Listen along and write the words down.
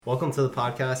Welcome to the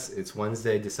podcast. It's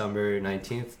Wednesday, December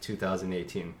 19th,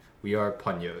 2018. We are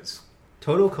Punyos.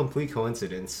 Total complete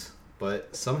coincidence,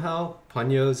 but somehow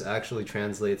Punyos actually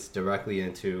translates directly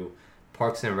into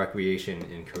Parks and Recreation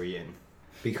in Korean.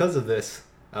 Because of this,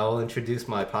 I will introduce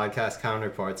my podcast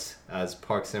counterparts as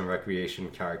Parks and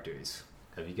Recreation characters.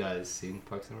 Have you guys seen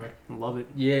Parks and Rec? Love it.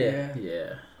 Yeah.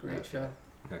 Great show.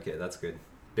 Okay, that's good.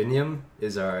 Binyam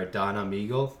is our Don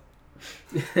Amigo.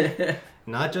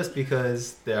 Not just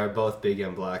because they are both big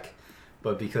and black,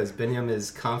 but because Binyam is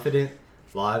confident,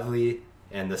 lively,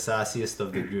 and the sassiest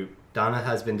of the group. Donna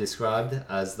has been described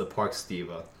as the Parks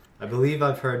Diva. I believe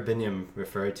I've heard Binyam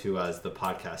referred to as the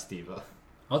Podcast Diva.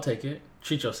 I'll take it.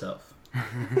 Treat yourself.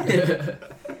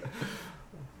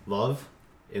 Love,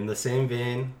 in the same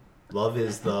vein, Love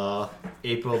is the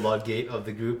April Ludgate of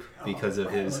the group because of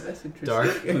his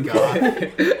dark,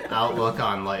 goth outlook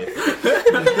on life.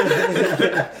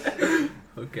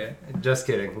 Okay. Just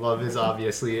kidding. Love is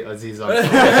obviously Aziz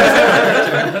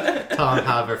Ansari, Tom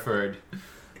Haverford.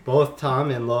 Both Tom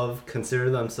and Love consider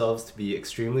themselves to be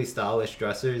extremely stylish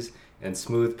dressers and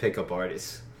smooth pickup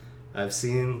artists. I've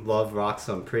seen Love rock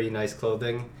some pretty nice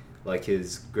clothing, like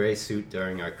his gray suit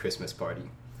during our Christmas party.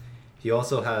 He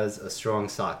also has a strong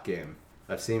sock game.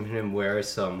 I've seen him wear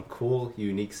some cool,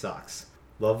 unique socks.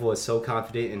 Love was so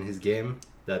confident in his game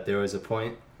that there was a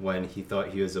point when he thought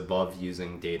he was above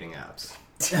using dating apps.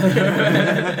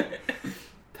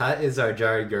 Pat is our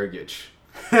Jari Gergich.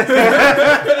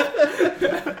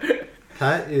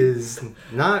 Pat is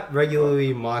not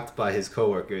regularly mocked by his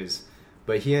coworkers,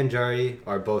 but he and Jari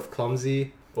are both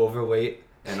clumsy, overweight,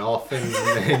 and often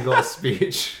mangle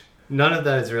speech. None of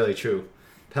that is really true.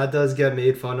 Pat does get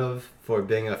made fun of for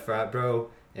being a frat bro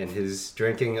and his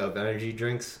drinking of energy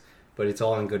drinks, but it's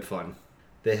all in good fun.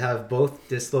 They have both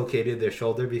dislocated their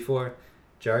shoulder before.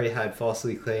 Jari had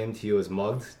falsely claimed he was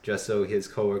mugged just so his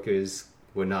coworkers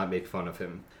would not make fun of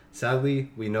him.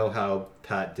 Sadly, we know how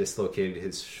Pat dislocated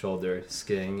his shoulder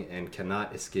skiing and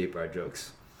cannot escape our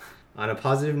jokes. On a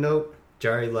positive note,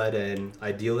 Jari led an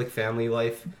idyllic family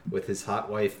life with his hot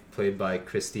wife played by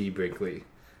Christy Brinkley,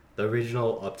 the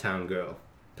original Uptown Girl.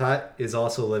 Pat is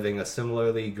also living a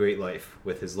similarly great life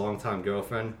with his longtime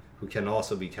girlfriend, who can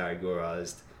also be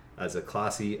categorized as a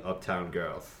classy uptown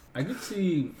girl. I could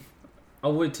see...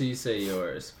 I'll wait till you say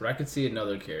yours, but I could see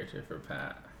another character for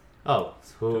Pat. Oh,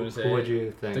 who would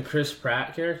you think? The Chris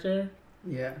Pratt character?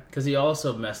 Yeah. Because he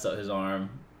also messed up his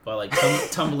arm by like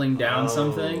tumbling down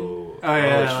something. Oh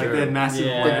yeah, like sure. that massive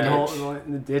Yeah. hole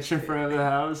in the ditch in front of the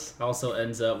house. Also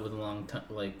ends up with a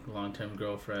long-term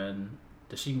girlfriend.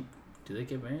 Do they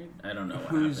get married? I don't know what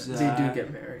Who's happens. They do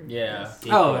get married. Yeah.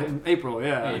 April,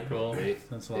 yeah. April. They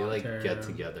That's like long-term. get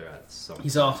together at some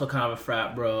He's also kind of a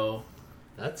frat bro.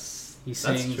 He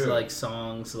sings true. like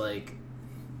songs like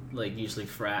usually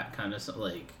frat kind of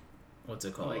like what's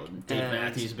it called, Like Dave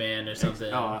Matthews Band or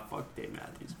something. Oh fuck Dave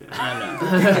Matthews Band. I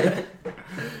know.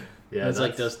 Yeah, It's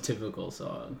like those typical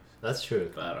songs, That's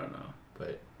true, but I don't know.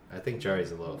 but I think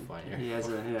Jari's a little funnier. He has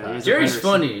a Jerry's better-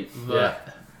 funny,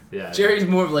 but Yeah. Jerry's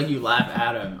more of like you laugh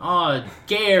at him. Oh,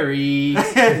 Gary,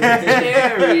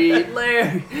 Larry.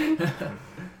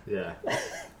 Yeah.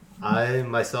 I,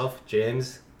 myself,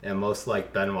 James, am most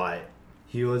like Ben Wyatt.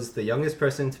 He was the youngest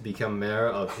person to become mayor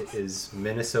of his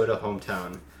Minnesota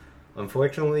hometown.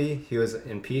 Unfortunately, he was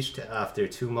impeached after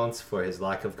 2 months for his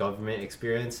lack of government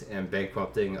experience and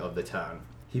bankrupting of the town.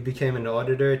 He became an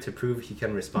auditor to prove he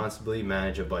can responsibly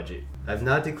manage a budget. I've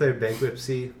not declared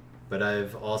bankruptcy, but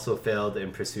I've also failed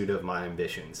in pursuit of my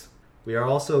ambitions. We are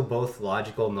also both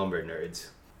logical number nerds.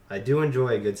 I do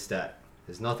enjoy a good stat.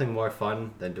 There's nothing more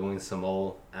fun than doing some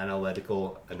old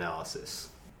analytical analysis.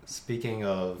 Speaking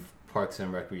of Parks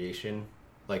and Recreation,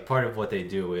 like part of what they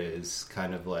do is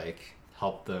kind of like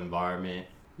help the environment.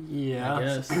 Yeah. I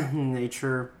guess.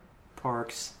 Nature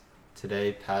parks.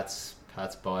 Today, Pat's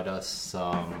bought us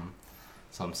some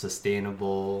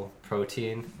sustainable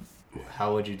protein.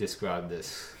 How would you describe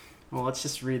this? Well, let's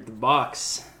just read the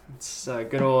box. It's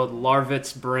good old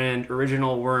Larvitz brand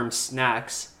original worm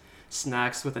snacks.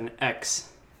 Snacks with an X.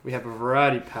 We have a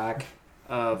variety pack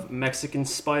of Mexican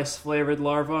spice flavored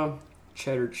larva,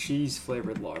 cheddar cheese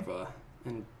flavored larva,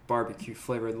 and barbecue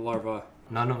flavored larva.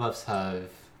 None of us have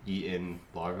eaten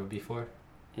larva before.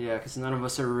 Yeah, because none of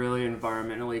us are really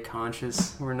environmentally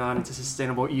conscious. We're not into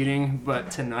sustainable eating,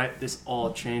 but tonight this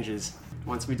all changes.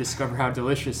 Once we discover how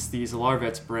delicious these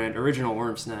Larvitz brand original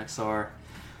worm snacks are,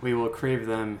 we will crave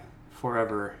them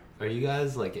forever. Are you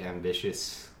guys like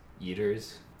ambitious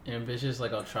eaters? Ambitious,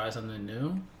 like I'll try something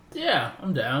new. Yeah,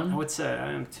 I'm down. I would say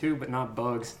I am too, but not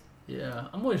bugs. Yeah,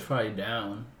 I'm always probably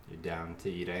down. You're down to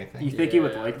eat anything? You think you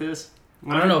would Yeah. like this?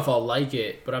 I don't know if I'll like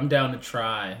it, but I'm down to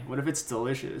try. What if it's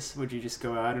delicious? Would you just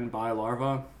go out and buy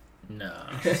larva? No.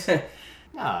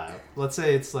 Nah, let's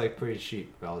say it's like pretty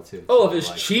cheap relative. Oh, to, if it's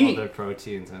like, cheap. other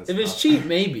proteins and If stuff. it's cheap,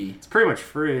 maybe. It's pretty much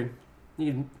free.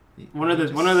 One of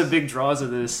the big draws of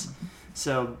this,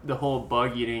 so the whole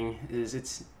bug eating is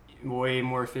it's way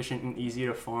more efficient and easy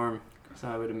to farm. So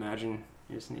I would imagine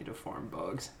you just need to farm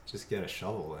bugs. Just get a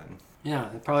shovel in. Yeah,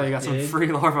 they probably got some Dig. free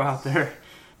larva out there.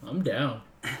 I'm down.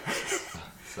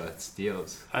 So it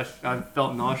steals. I've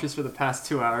felt nauseous for the past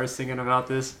 2 hours thinking about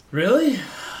this. Really?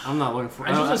 I'm not looking for.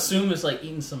 I just assume it's like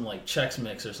eating some like Chex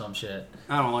Mix or some shit.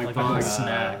 I don't like Like bugs. a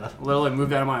snack. Literally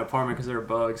moved out of my apartment because there were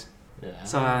bugs. Yeah.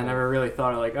 So I never really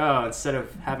thought of like, oh, instead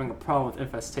of having a problem with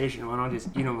infestation, why don't I just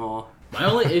eat them all? My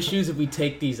only issue is if we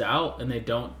take these out and they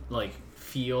don't like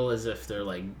feel as if they're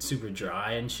like super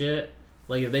dry and shit.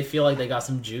 Like if they feel like they got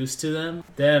some juice to them,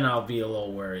 then I'll be a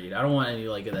little worried. I don't want any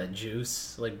like of that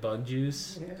juice, like bug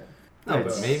juice. Yeah. No,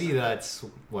 but maybe that's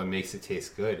what makes it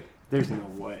taste good. There's no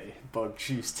way bug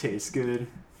juice tastes good.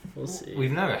 We'll see.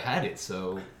 We've never had it,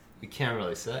 so we can't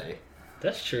really say.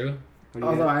 That's true. What do you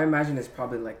Although think? I imagine it's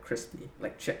probably like crispy,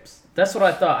 like chips. That's what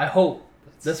I thought. I hope.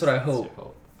 That's what I hope. your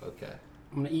hope. Okay.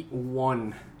 I'm gonna eat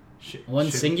one. One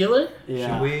should, singular?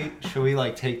 Yeah. Should we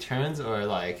like take turns or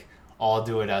like all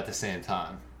do it at the same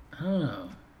time? I don't know.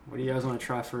 What do you guys want to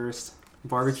try first?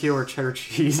 Barbecue or cheddar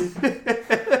cheese?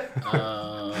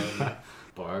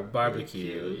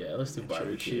 Barbecue. Yeah, let's do Cheddar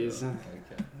barbecue. cheese.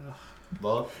 Okay.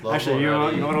 Love Actually, you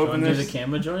want to You open do this? the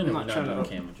camera joint or I'm we're not not trying doing to-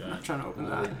 camera I'm joint? not trying to open You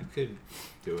that. could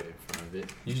do it in front of it.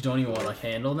 You just don't even want to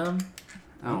handle them?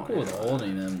 I I'm don't cool with want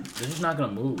holding them. They're just not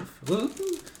gonna move.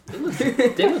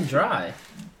 They look dry.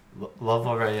 Love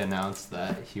already announced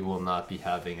that he will not be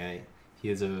having any. He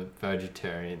is a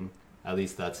vegetarian. At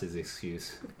least that's his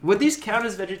excuse. Would these count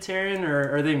as vegetarian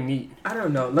or are they meat? I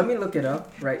don't know. Let me look it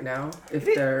up right now. If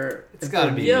they're, It's if gotta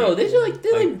they're- be- Yo, they just like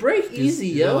Like, break These-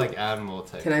 easy, these are yo. like animal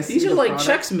type. Can I see These are the like product?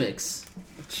 Chex Mix.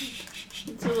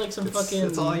 These are like some fucking.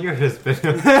 It's all yours, but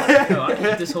Yo, I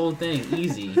can eat this whole thing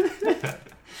easy.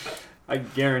 I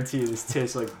guarantee this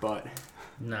tastes like butt.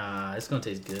 Nah, it's gonna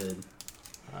taste good.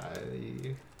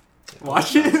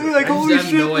 Watch it. Like, I holy just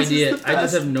have shit, no this is idea. the I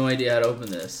just best. have no idea how to open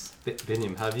this.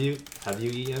 Binyam, have you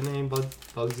eaten any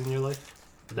bugs in your life?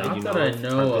 Not that I of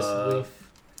know purposely? of.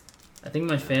 I think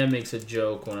my fan makes a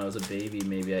joke when I was a baby.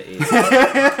 Maybe I ate it.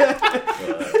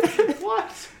 But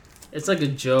What? it's like a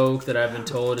joke that I've been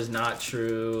told is not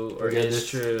true or Look at is this-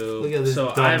 true. look at this So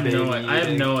dumb I have baby I have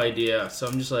eating. no idea. So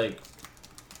I'm just like,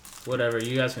 whatever.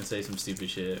 You guys can say some stupid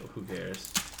shit. Who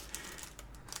cares?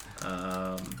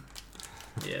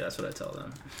 Yeah, that's what I tell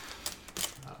them.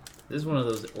 This is one of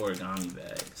those origami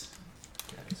bags.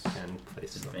 And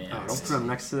place them. Advanced. Alright, I'll put them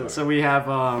next to it. So we have,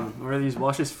 what are these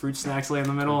Welch's fruit snacks lay in the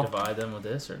Can we middle? divide them with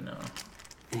this or no?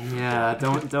 Yeah,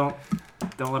 don't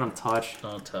let them touch.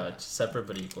 Don't touch. Separate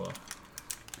but equal.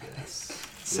 Yes.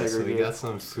 Yeah, so we Segregate. got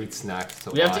some sweet snacks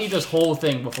to We have to eat this whole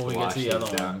thing before we get wash to the these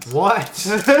other down. ones. What?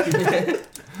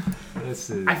 This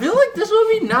is. I feel like this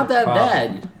would be not that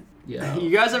Problem. bad. Yeah. You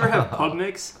guys ever have pub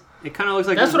mix? It kind of looks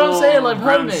like That's these what I'm little saying, like pub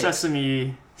round mix.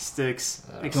 sesame sticks.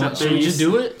 Except Should they we just use-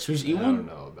 do it? Should we just eat I one? don't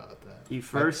know about that. You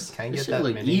first. Can I This get shit that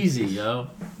look mini? easy, yo.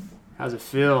 How's it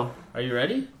feel? Are you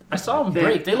ready? I saw them They-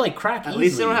 break. They like crack At easily.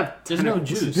 least they don't have. There's no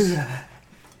tentacles. juice.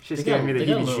 She's giving me the they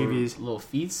got heebie-jeebies. little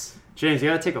feet. James, you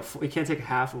gotta take you can't take a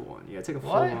half of one. You gotta take a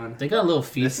full What? one. They got little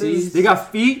This feetsies. is- They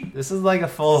got feet. This is like a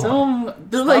full. Some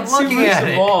they're Stop like super looking at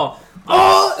it. small.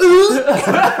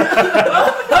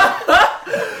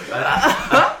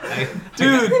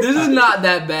 Dude, this is not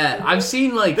that bad. I've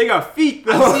seen like They got feet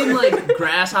though. I've seen like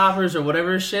grasshoppers or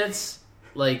whatever shits,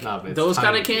 like Nah, but it's those kind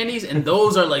tiny. of candies, and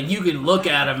those are like you can look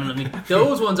at them and I mean,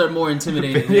 those ones are more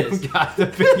intimidating than You this. got the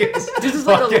biggest This is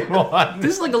like fucking a one.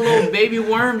 this is like a little baby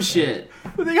worm shit.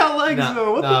 But they got legs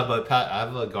though. What Nah, but Pat, I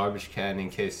have a garbage can in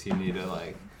case you need to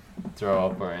like throw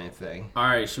up or anything. All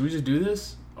right, should we just do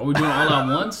this? Are we doing it all at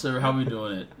once, or how are we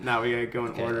doing it? the? Nah, we gotta go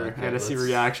in Okay, order. okay, I gotta see let's-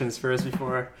 reactions first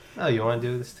before. Oh, you want to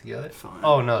do this together? Fine.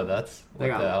 Oh no, that's They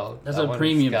what got- the hell. That's That a one's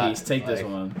premium got, piece. Take this like,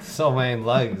 one. So many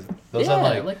legs. Those Yeah,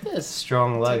 are like this.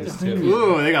 strong legs the too. premium.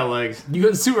 Ooh, they got legs. You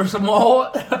got super small.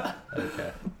 All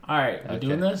Okay. right, we Okay.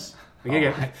 doing this? We gotta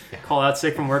get call out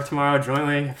sick from work tomorrow.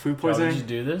 Jointly, food Shall we poisoning. just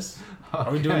do this?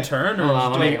 Are we doing Okay. turn or Hold on,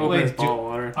 just let me doing- open wait, this bottle of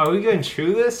water. Are we gonna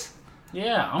chew this?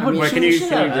 Yeah, I'm I gonna mean, Wait, chew can the you shit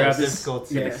grab out of It's this. this? difficult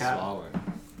to Get the cap. swallow.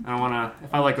 I don't wanna.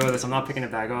 If I let go of this, I'm not picking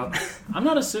it back up. I'm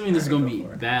not assuming this is gonna be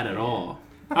bad at all.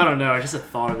 I don't know. It's just a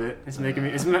thought of it. It's making me.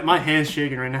 It's my hand's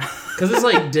shaking right now. Cause it's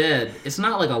like dead. It's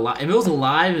not like alive. If it was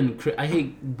alive and I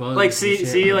hate bugs. Like and see, shit,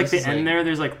 see, but like this the is end there.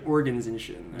 There's like organs and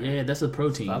shit in there. Yeah, that's a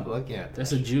protein. Stop looking at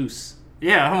That's that. a juice.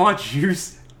 Yeah, I don't want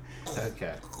juice.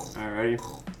 Okay.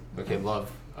 Alrighty. Okay,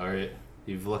 love. Alright.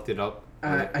 You've looked it up.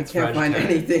 I It's can't find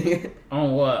vegetarian. anything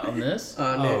On what? On this?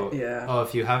 on it. Yeah. Oh,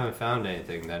 if you haven't found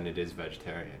anything, then it is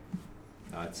vegetarian.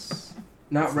 That's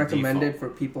Not that's the recommended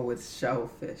default. for people with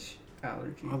shellfish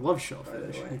allergy. I love shellfish. By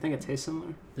the way. You think it tastes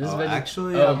similar? This is Oh, veg-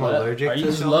 actually, Oh, I'm what? allergic Are to you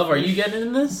shellfish. love? Are you getting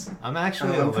in this? I'm actually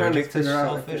I'm trying to allergic to figure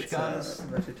out if shellfish, it's guys.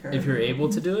 vegetarian. If you're able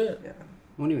to do it, Yeah.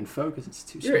 Won't even focus. It's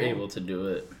too you're small. able to do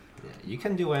it. Yeah, you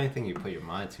can do anything you put your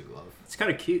mind to, love. It's kind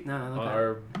of cute. No, I like that.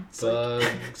 Are It's like-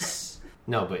 bugs?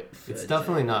 No, but it's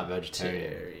definitely not vegetarian.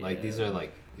 Vegetarian. Like these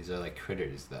are like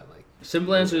critters that like.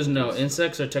 Simple answer is no.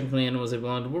 Insects are technically animals. They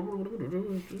belong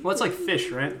to. Well, it's like fish,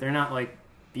 right? They're not like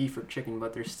beef or chicken,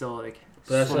 but they're still like.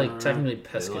 But that's swimming like around. technically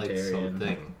They're like pescatarian.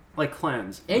 something. Like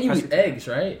clams. And you eat Pescatarian. eggs,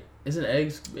 right? Isn't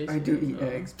eggs? Basically? I do eat No.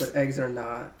 eggs, but eggs are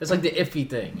not. It's like the iffy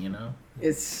thing, you know?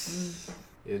 It's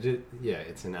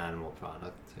It's an animal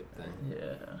product type thing.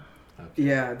 Yeah. Okay.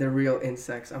 yeah, they're real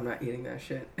insects. I'm not eating that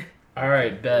shit. All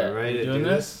right, bet. You ready You to doing do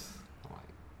this? Oh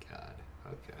my god.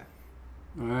 Okay.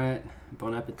 All right.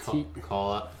 Bon appetit.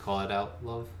 Call it out,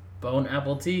 love. Bone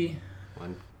apple tea.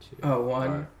 1, 2. Oh,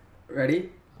 one.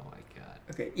 Ready? Oh my god.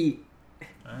 Okay, eat.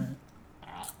 All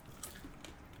right.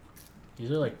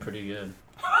 These are like pretty good.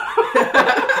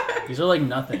 These are like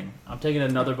nothing. I'm taking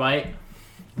another bite.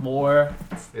 More.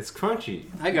 It's crunchy.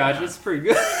 I got you. It's pretty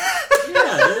good.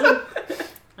 Yeah, dude.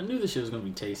 I knew this shit was gonna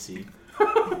be tasty.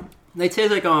 They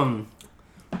taste like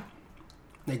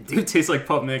They do taste like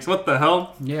pub mix. What the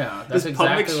hell? Yeah, that's Is pub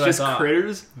exactly mix what just I thought.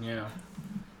 critters? Yeah.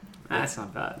 That's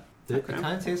not bad. It Okay.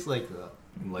 kind of tastes like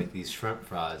these shrimp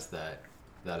fries that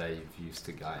I've used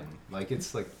to gotten. Like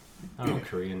it's like I don't know,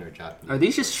 Korean or Japanese. Are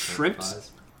these just shrimp shrimps?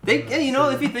 fries. They, yeah, you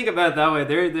know, if you think about it that way,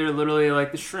 they're literally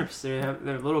like the shrimps. They're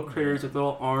little critters with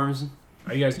little arms.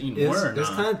 Are you guys eating more or It's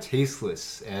not? kind of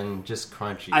tasteless and just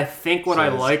crunchy. I think what So I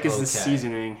it's like is the okay.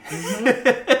 seasoning. Yeah.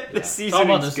 The It's all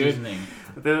about the seasoning's good. seasoning.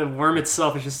 The worm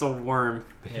itself is just a worm.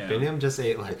 Yeah. Biniam just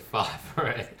ate like 5,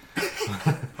 right?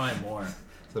 Probably more.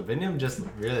 So Biniam just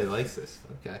really likes this.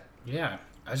 Okay. Yeah.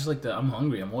 I just like the. I'm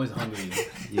hungry. I'm always hungry.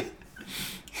 You,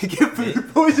 You get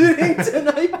food poisoning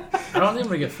tonight. I don't think I'm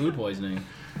gonna get food poisoning.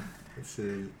 this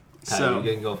is. Pat, So- you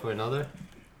gonna go for another?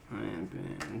 I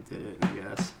did it, I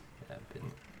guess. Yeah,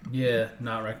 Biniam. Yeah,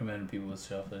 not recommending people with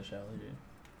shellfish allergy.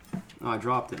 Oh, I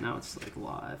dropped it. Now it's like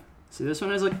live. See, this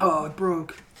one is like, oh, it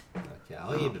broke. Okay,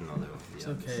 I'll eat another one. It's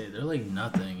Yeah. okay. They're like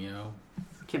nothing, you know.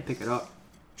 I can't pick it up.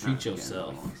 Treat Oh,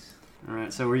 yourself. All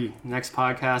right, so next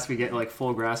podcast we get like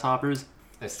full grasshoppers.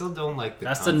 I still don't like the.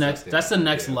 That's the concept next. in That's the it,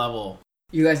 next yeah. level.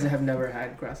 You guys have never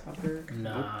had grasshopper?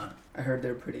 Nah. I heard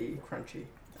they're pretty crunchy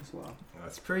as well.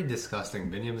 It's pretty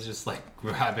disgusting. Biniam's just like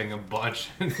grabbing a bunch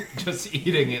and just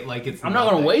eating it like it's. I'm not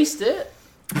gonna nothing. waste it.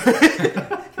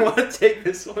 You want to take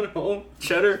this one home,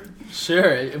 Cheddar?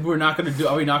 Sure. If we're not gonna do.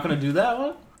 Are we not gonna do that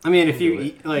one? I mean, if you Do it.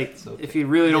 eat, like, It's okay. if you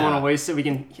really don't want Yeah. to waste it, we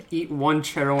can eat one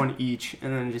cheddar one each,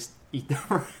 and then just eat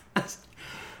the rest.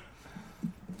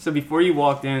 So before you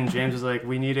walked in, James was like,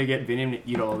 "We need to get Biniam to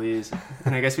eat all these,"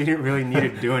 and I guess we didn't really need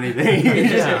to do anything. He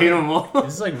just Yeah. ate them all.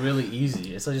 This is like really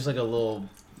easy. It's like just like a little,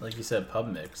 like you said, pub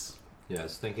mix. Yeah, I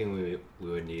was thinking we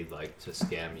would need like to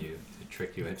scam you to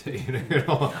trick you into eating it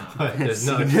all, but there's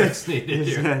no tricks needed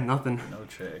here. Yeah, nothing. No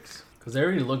tricks. Because they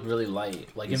already look really light.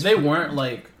 Like if It's they fruit. weren't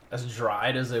like as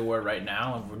dried as they were right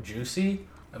now and were juicy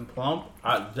and plump,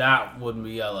 that would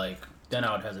be like. Then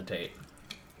I would hesitate.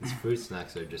 These fruit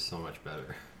snacks are just so much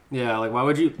better. Yeah, like why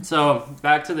would you? So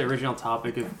back to the original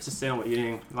topic of sustainable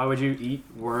eating. Why would you eat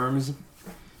worms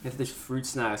if the fruit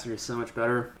snacks are just so much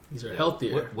better? These are Yeah.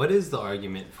 healthier. What is the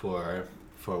argument for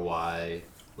why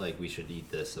like we should eat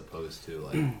this opposed to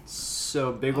like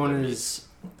So big Other one meat. is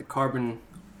the carbon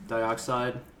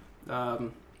dioxide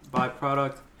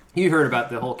byproduct. You heard about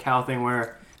the whole cow thing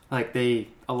where like a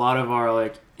lot of our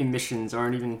like emissions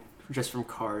aren't even just from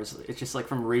cars. It's just like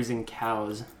from raising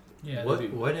cows. Yeah,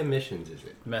 what emissions is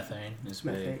it? methane is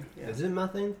big. Methane. Yeah. Is it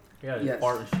methane? Yeah, Yes.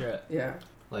 fart and shit. Yeah.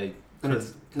 Like And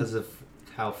it's- because of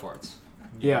cow farts.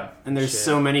 Yeah, and there's Shit.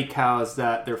 so many cows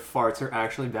that their farts are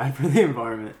actually bad for the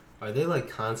environment. Are they like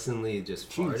constantly just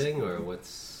Jeez. farting or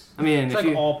what's? I mean, It's if like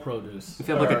you all produce. if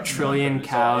you have like Or a trillion not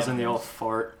produce, all cows and they all animals.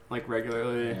 fart like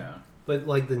regularly, Yeah. But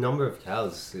like the number of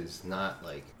cows is not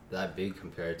like that big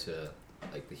compared to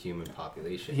like the human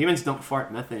population. humans don't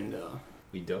fart methane though.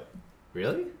 We don't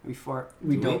really. We fart.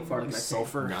 We Do don't we? fart like methane.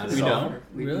 sulfur. Not We at don't? all. Sulfur.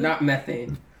 Really? Not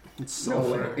methane. It's No way.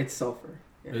 sulfur. It's sulfur.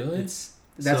 Yeah. Really? It's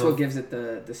That's So- what gives it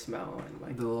the smell and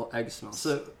like the little egg smell.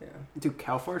 So, yeah. do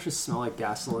cow farts just smell like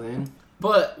gasoline?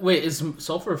 But wait, is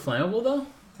sulfur flammable though?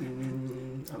 I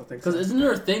don't think Because so. isn't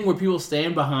there a thing where people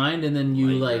stand behind and then you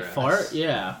Light like your fart? ass.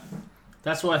 Yeah.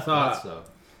 That's what I thought. So.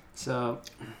 So,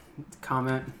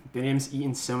 comment: Biniam's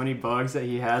eaten so many bugs that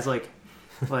he has like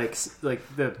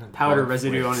the powder Bug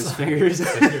residue on flakes. his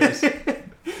fingers.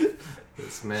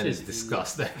 This man is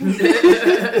disgusting.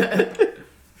 Let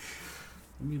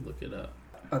me look it up.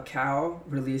 A cow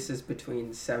releases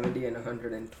between 70 and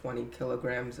 120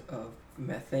 kilograms of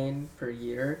methane per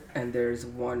year, and there's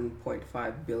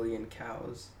 1.5 billion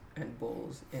cows and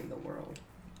bulls in the world.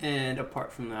 And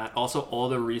apart from that, also all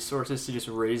the resources to just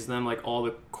raise them, like all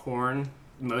the corn,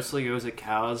 mostly goes to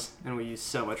cows, and we use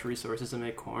so much resources to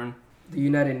make corn. The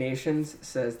United Nations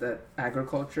says that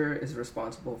agriculture is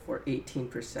responsible for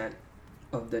 18%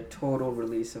 of the total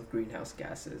release of greenhouse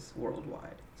gases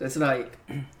worldwide. So it's like,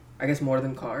 I guess more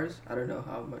than cars. I don't know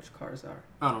how much cars are,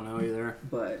 I don't know either.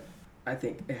 but I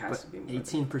think it has to be more.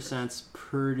 18%'s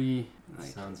pretty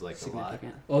Sounds like a lot.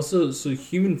 significant. Also, so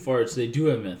human farts, they do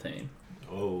have methane.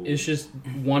 Oh. It's just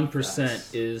 1%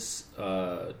 That's- is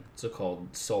what's it called?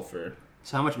 Sulfur.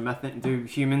 So how much methane do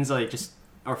humans like? Just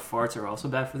our farts are also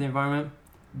bad for the environment.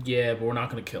 Yeah, but we're not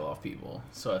gonna kill off people,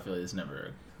 so I feel like it's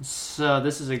never. So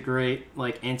this is a great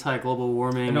like anti-global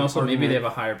warming. And also, maybe they have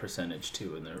argument. a higher percentage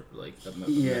too, in their like. The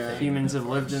Yeah. methane Humans in have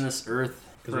the lived in farts. this earth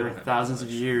 'Cause we for don't have thousands that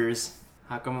of much. years.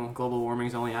 How come global warming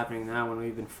is only happening now when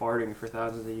we've been farting for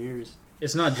thousands of years?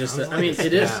 It's not just Sounds that. I like mean, a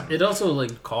it is. scam. It also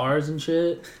like cars and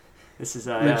shit. This is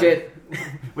Legit.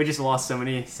 we just lost so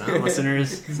many Sounds-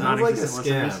 listeners. Sounds like a non-existent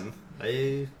listeners.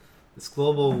 scam. This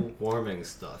global warming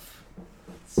stuff.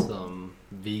 Some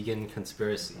vegan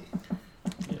conspiracy.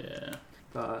 Yeah.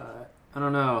 But I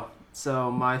don't know.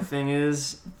 So my thing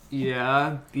is,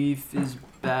 yeah, beef is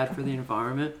bad for the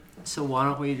environment. So why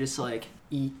don't we just like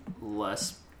eat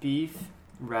less beef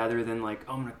rather than like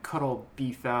I'm gonna cut all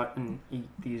beef out and eat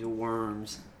these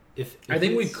worms? If I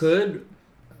think we it's- could.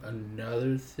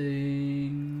 Another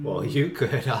thing. Well, you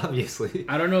could obviously.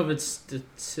 I don't know if it's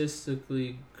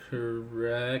statistically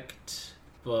correct,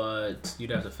 but you'd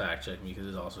have to fact check me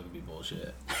because it also could be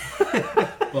bullshit.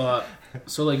 But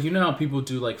so like you know how people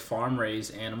do like farm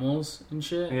raised animals and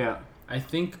shit. Yeah. I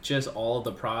think just all of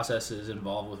the processes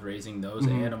involved with raising those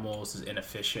Mhm. animals is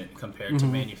inefficient compared to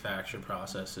Mhm. manufactured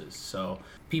processes. So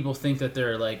people think that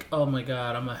they're like, oh my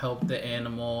god, I'm gonna help the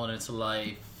animal and its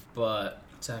life, but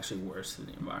it's actually worse for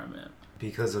the environment.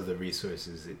 Because of the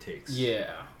resources it takes.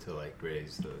 Yeah, To like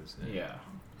raise those. And- yeah.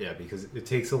 Yeah, because it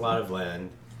takes a lot of land,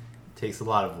 takes a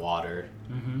lot of water,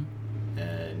 Mm-hmm.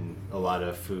 and a lot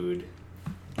of food.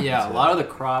 Yeah, So- a lot of the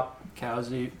crop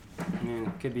cows eat, I mean,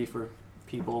 it could be for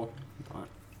people, but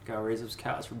gotta raise those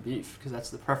cows for beef because that's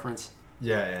the preference.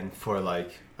 Yeah, and for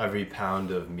like every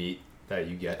pound of meat that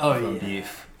you get Oh, from yeah.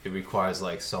 beef, it requires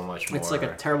like so much more. It's like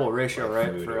a terrible ratio, like,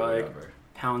 right? food For or like whatever.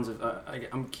 pounds of,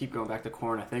 I'm keep going back to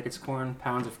corn. I think it's corn.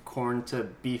 Pounds of corn to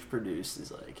beef produced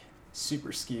is like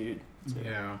super skewed.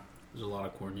 Yeah, there's a lot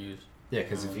of corn used. Yeah,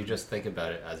 because if you just think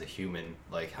about it as a human,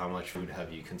 like how much food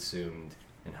have you consumed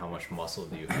and how much muscle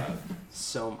do you have?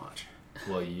 So much.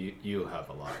 Well, you have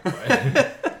a lot,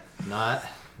 but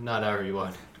not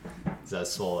everyone is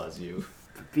as swole as you.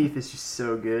 Beef is just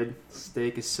so good.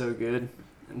 Steak is so good.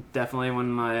 And definitely one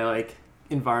of my like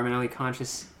environmentally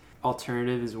conscious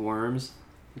alternative is worms.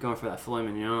 I'm going for that filet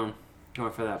mignon.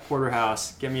 Going for that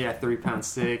porterhouse. Give me that 3-pound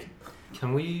steak.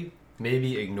 Can we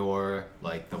maybe ignore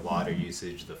like the water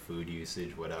usage, the food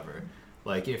usage, whatever?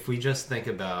 Like if we just think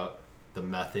about the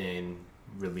methane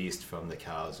released from the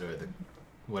cows or the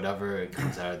whatever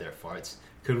comes out of their farts,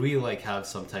 could we like have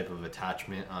some type of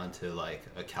attachment onto like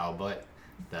a cow butt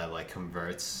that like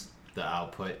converts the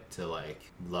output to like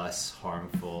less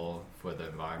harmful for the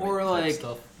environment Or, type like,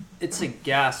 stuff? It's a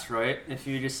gas, right? If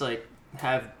you just like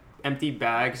have empty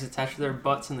bags attached to their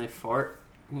butts and they fart,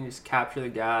 you can just capture the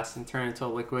gas and turn it into a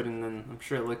liquid, and then I'm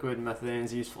sure liquid methane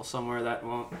is useful somewhere that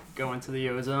won't go into the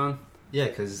ozone. Yeah,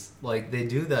 because like they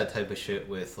do that type of shit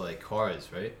with like cars,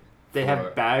 right? They Or-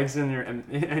 have bags in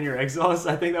your exhaust.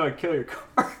 I think that would kill your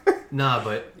car. Nah,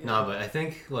 but I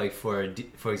think like for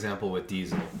example with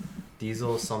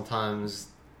diesel sometimes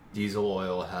diesel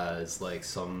oil has like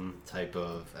some type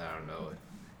of, I don't know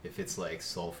if it's like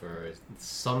sulfur,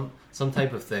 some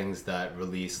type of things that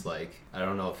release like, I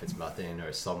don't know if it's methane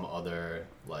or some other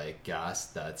like gas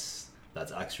that's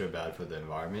extra bad for the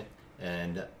environment.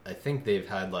 And I think they've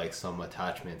had like some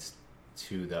attachments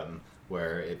to them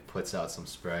where it puts out some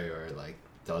spray or like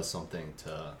does something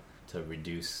to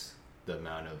reduce the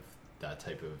amount of that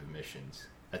type of emissions.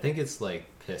 I think it's like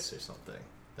piss or something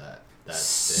that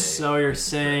So you're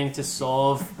saying to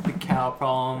solve the cow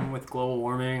problem with global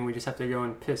warming, we just have to go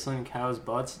and piss on cows'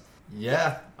 butts?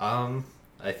 Yeah,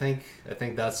 I think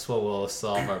that's what will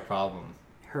solve our problem.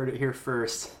 Heard it here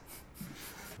first.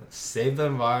 Save the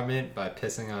environment by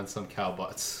pissing on some cow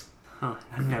butts. Huh,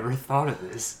 I never thought of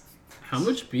this. How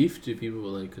much beef do people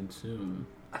like consume?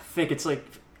 I think it's like...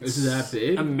 Is it that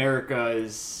big? America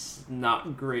is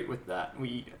not great with that.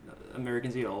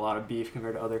 Americans eat a lot of beef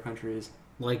compared to other countries.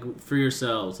 Like, for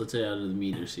yourselves, let's say out of the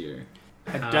meters here.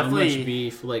 I How definitely... much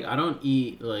beef? Like, I don't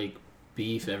eat, like,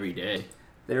 beef every day.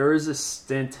 There was a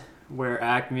stint where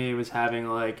Acme was having,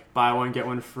 like, buy one, get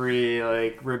one free,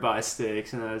 like, ribeye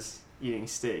steaks, and I was eating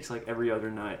steaks, like, every other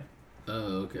night.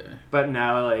 Oh, okay. But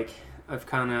now, like, I've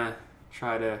kind of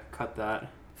tried to cut that.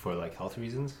 For like health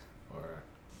reasons? Or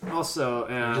Also,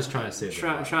 you're just trying to save the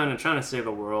world. trying to save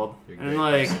the world. You're And,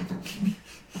 great. like,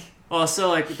 also,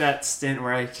 like, that stint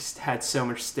where I just had so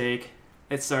much steak,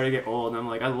 it started to get old, and I'm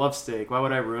like, I love steak. Why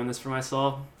would I ruin this for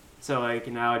myself? So, like,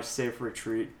 now I just save for a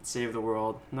treat, save the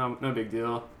world. No big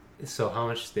deal. So how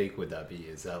much steak would that be?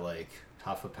 Is that like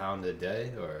half a pound a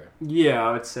day or? Yeah,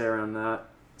 I would say around that.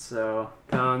 So,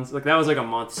 pounds. Like, that was like a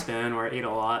month span where I ate a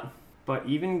lot. But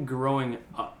even growing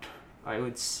up, I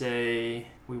would say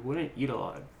we wouldn't eat a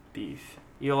lot of beef.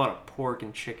 Eat a lot of pork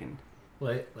and chicken.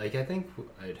 Like I think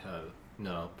I'd have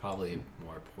probably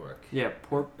more pork. Yeah,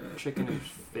 pork, chicken, and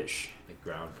fish. Like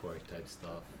ground pork type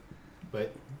stuff.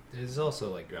 But there's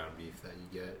also like ground beef that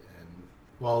you get, and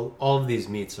well, all of these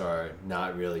meats are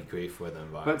not really great for the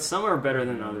environment. But some are better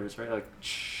than others, right? Like,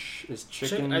 is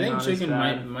chicken? I think not chicken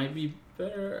as bad? might be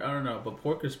better. I don't know, but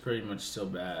pork is pretty much still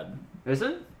bad. Is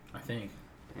it? I think.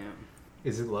 Yeah.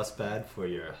 Is it less bad for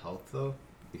your health though?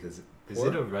 Because is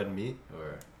Pork? it a red meat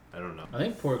or I don't know. I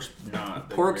think pork's not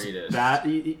the Pork's greatest. bad.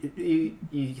 You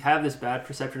have this bad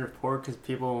perception of pork because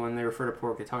people, when they refer to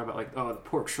pork, they talk about like, oh, the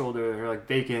pork shoulder or like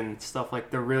bacon stuff. Like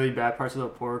the really bad parts of the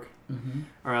pork Mm-hmm.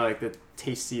 are like the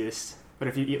tastiest. But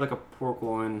if you eat like a pork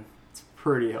loin, it's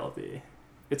pretty healthy.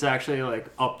 It's actually like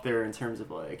up there in terms of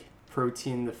like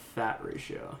protein to fat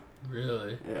ratio.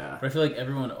 Really? Yeah. But I feel like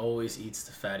everyone always eats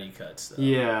the fatty cuts, though.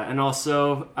 Yeah, and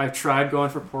also I've tried going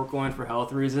for pork loin for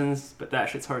health reasons, but that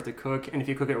shit's hard to cook, and if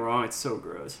you cook it wrong, it's so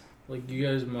gross. Like, you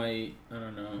guys might, I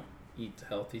don't know, eat the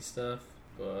healthy stuff,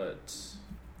 but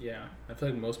yeah, I feel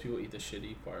like most people eat the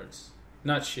shitty parts.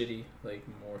 Not shitty, like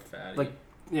more fatty. Like,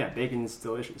 yeah, bacon's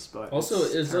delicious, but also,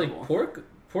 it's like terrible.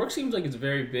 pork seems like it's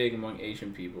very big among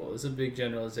Asian people. It's a big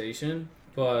generalization,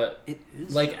 but It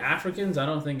is. like Africans, I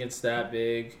don't think it's that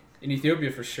big. In Ethiopia,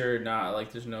 for sure, not.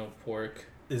 Like, there's no pork.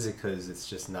 Is it because it's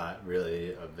just not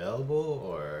really available,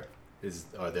 or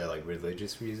are there like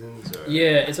religious reasons? Or?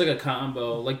 Yeah, it's like a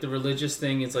combo. Like the religious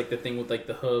thing is like the thing with like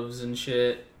the hooves and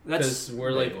shit. That's Because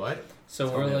we're Wait, like, what? so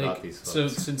Tell we're me about like, these so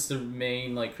hooves. since the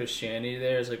main like Christianity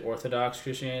there is like Orthodox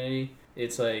Christianity,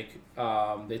 it's like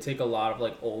they take a lot of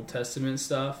like Old Testament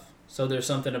stuff. So there's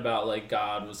something about like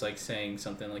God was like saying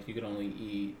something like you could only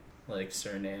eat like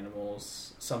certain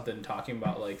animals, something talking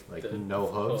about like the no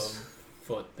hooves.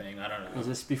 foot thing. I don't know. Is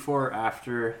this before or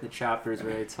after the chapters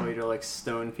where they tell you to like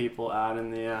stone people out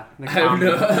in the I have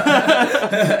no.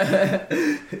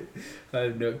 common? I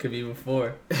have no. It could be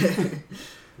before.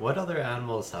 What other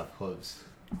animals have hooves?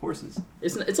 Horses.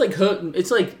 It's like it's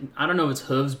like I don't know if it's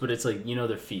hooves, but it's like, you know,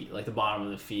 their feet, like the bottom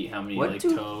of the feet, how many What like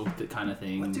do- toe kind of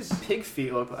things. What do pig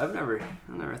feet look like? I've never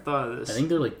thought of this. I think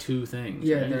they're like two things.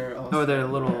 Yeah, right? they're also. Oh, they're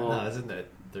little. No, isn't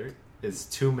it? There is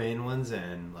two main ones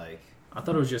and like. I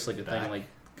thought it was just like a Back. thing, like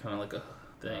kind of like a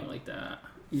thing like that.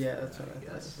 Yeah, that's what I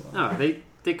thought Yes. as well. No,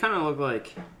 they kind of look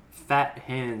like fat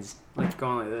hands, like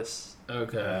going like this.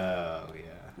 Okay, Oh yeah.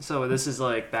 So this is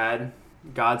like bad.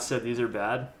 God said these are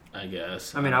bad. I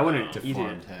guess. I mean, I wouldn't eat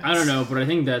Deformed it. hands. I don't know, but I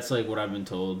think that's like what I've been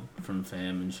told from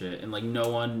fam and shit. And like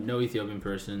no Ethiopian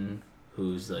person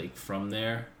who's like from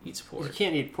there eats You pork.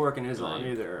 can't eat pork in Islam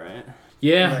Like- either, right?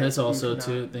 Yeah, Right, that's also you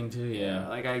cannot. thing too. Yeah.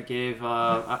 Like I gave.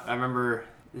 I remember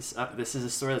this. This is a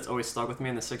story that's always stuck with me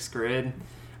in the 6th grade.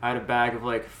 I had a bag of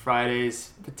like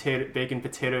Friday's bacon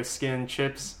potato skin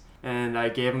chips, and I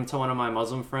gave them to one of my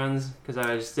Muslim friends because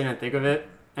I just didn't think of it.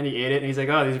 And he ate it, and he's like,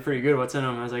 "Oh, these are pretty good. What's in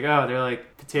them?" I was like, "Oh, they're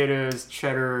like potatoes,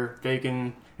 cheddar,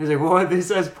 bacon." He's like, "What? This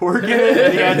has pork in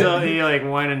it?" And he like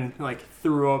went and like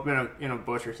threw up in a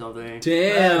bush or something.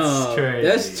 Damn, That's crazy.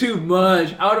 that's too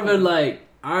much. I would have been like,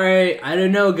 all right, I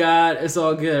didn't know, God, it's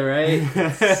all good,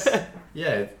 right?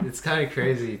 Yeah, it's kind of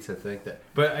crazy to think that.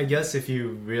 But I guess if you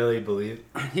really believe,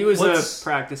 He was What's- a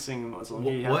practicing Muslim.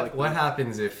 He had, like, what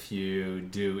happens if you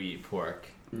do eat pork?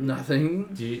 Nothing.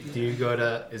 Do you go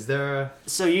to? Is there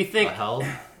So you a think hell?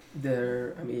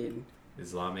 They're, I mean,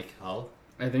 Islamic hell?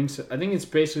 I think so. I think it's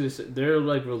basically their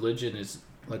like religion is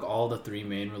like all the three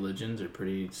main religions are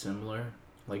pretty similar,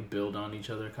 like build on each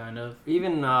other kind of.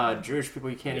 even Jewish people,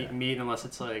 you can't Yeah. eat meat unless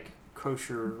it's like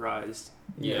kosherized.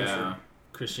 Yeah, Kosher.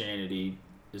 Christianity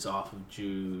is off of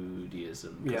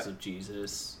Judaism because Yeah. of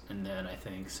Jesus, and then I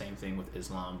think same thing with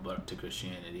Islam, but to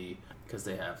Christianity because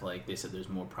they have like they said there's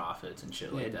more prophets and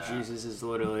shit like that. Jesus is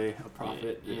literally a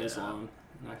prophet in Yeah. Islam.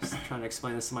 And I was trying to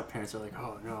explain this to my parents. They're like,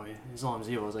 "Oh no, Islam's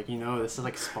evil." I was like, this is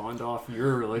like spawned off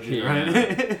your religion, Yeah.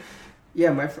 right?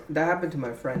 Yeah, that happened to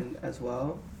my friend as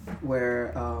well,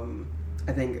 where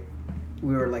I think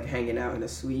we were like hanging out in a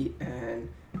suite and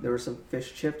there were some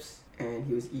fish chips and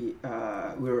he was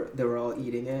they were all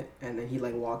eating it, and then he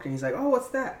like walked in, he's like, "Oh, what's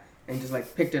that?" And he just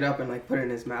like picked it up and like put it in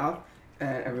his mouth,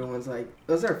 and everyone's like,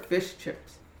 "Those are fish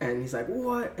chips." And he's like,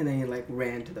 "What?" And then he like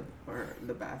ran to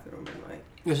the bathroom and like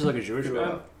This is like a Jewish threw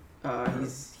guy. up.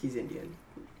 He's Indian.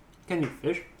 Can you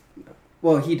fish?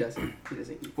 Well, he doesn't. He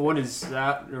doesn't eat. But what is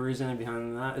that? The reasoning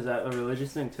behind that? Is that a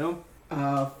religious thing too?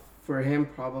 For him,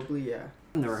 probably, yeah.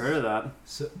 I've never heard of that.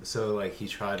 So like he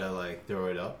tried to like throw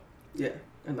it up. Yeah,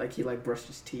 and like he like brushed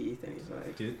his teeth and he's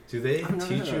like, Do they I've never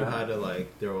teach heard you of how that. to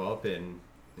like throw up in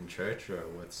church, or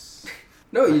what's?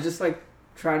 no, you just like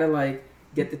try to like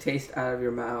get the taste out of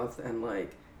your mouth and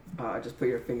like just put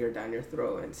your finger down your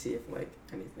throat and see if like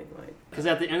anything like. Because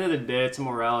at the end of the day, it's a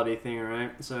morality thing,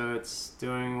 right? So it's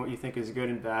doing what you think is good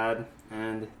and bad,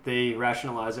 and they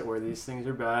rationalize it where these things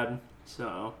are bad.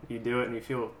 So you do it and you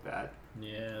feel bad.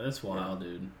 Yeah, that's wild,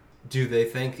 dude. Do they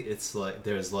think it's like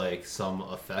there's like some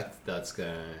effect that's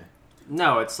gonna?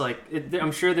 No, it's like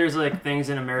I'm sure there's like things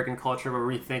in American culture where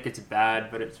we think it's bad,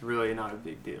 but it's really not a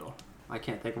big deal. I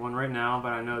can't think of one right now,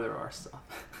 but I know there are stuff.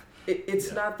 It's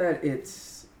Yeah. not that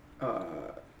it's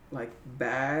like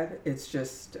bad. It's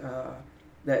just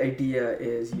the idea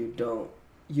is you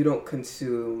don't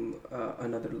consume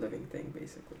another living thing,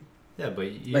 basically. Yeah,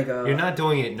 but you're not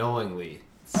doing it knowingly.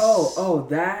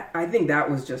 That I think that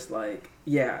was just like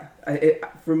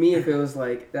for me, if it was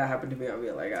like that happened to me, I'd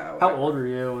be like, How whatever. old were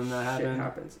you when that Shit happened?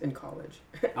 happens in college.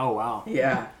 Oh wow.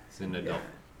 Yeah. It's an adult.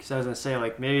 Because I was gonna say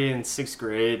like maybe in 6th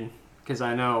grade, because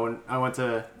I know when I went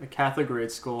to a Catholic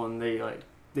grade school and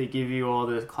they give you all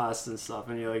the classes and stuff,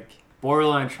 and you like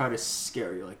borderline try to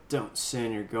scare you, like don't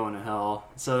sin, you're going to hell.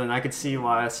 So then I could see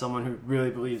why someone who really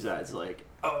believes that is like,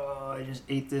 oh, I just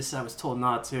ate this, I was told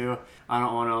not to, I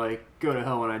don't want to like go to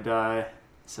hell when I die,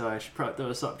 so I should probably throw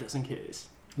this up just in case.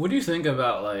 What do you think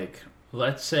about like,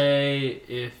 let's say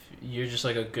if you're just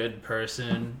like a good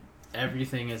person,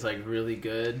 everything is like really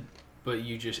good, but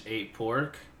you just ate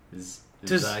pork? Is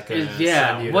Just that gonna yeah,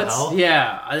 send you to what's hell?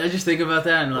 yeah? I just think about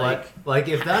that and Like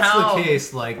if that's how- the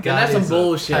case, like then God that's some is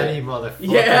bullshit. a petty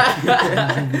motherfucker.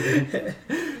 yeah.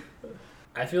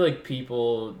 I feel like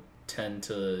people tend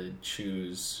to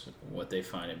choose what they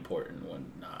find important when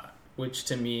not, which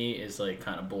to me is like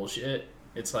kind of bullshit.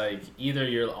 It's like either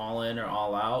you're all in or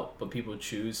all out, but people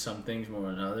choose some things more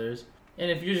than others. And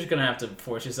if you're just gonna have to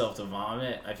force yourself to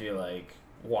vomit, I feel like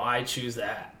why choose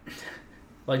that?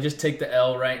 Like just take the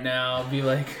L right now. Be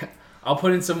like, I'll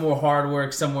put in some more hard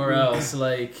work somewhere else.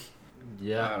 Like,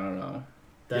 Yeah. I don't know.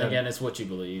 Then Yeah. again, it's what you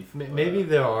believe. Maybe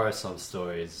there are some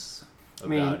stories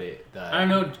about it that I don't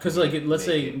know, because like let's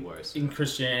make say it worse. in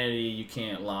Christianity you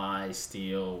can't lie,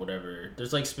 steal, whatever.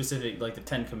 There's like specific like the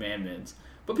 10 Commandments,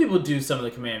 but people do some of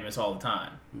the commandments all the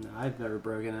time. No, I've never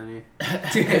broken any.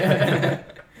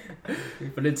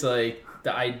 But it's like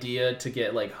the idea to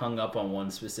get like hung up on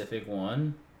one specific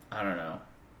one. I don't know.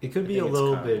 It could I be a think it's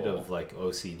little kinda bit bull. of like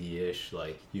OCD-ish,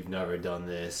 like you've never done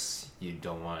this, you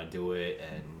don't want to do it,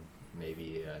 and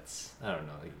maybe that's, I don't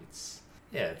know, it's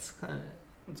kind of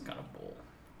It's kind of bull,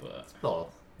 but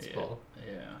both. It's yeah, both.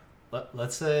 yeah.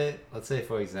 Let's say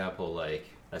for example, like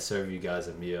I serve you guys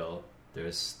a meal.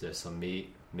 There's some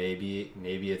meat. Maybe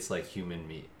it's like human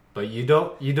meat, but you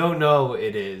don't know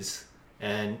it is,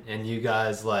 and you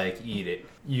guys like eat it.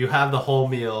 You have the whole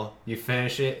meal. You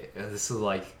finish it. And this is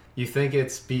like you think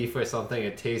it's beef or something.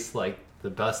 It tastes like the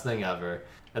best thing ever,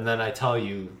 and then I tell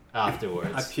you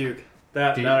afterwards. I puke.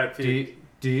 I puke.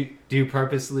 Do you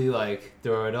purposely like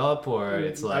throw it up, or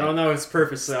it's like I don't know. It's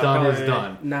purposely. it's done is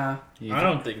done? Nah, You I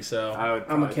don't think so. I would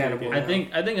I'm a probably cannibal. puke I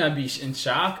it. think I'd be in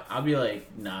shock. I'll be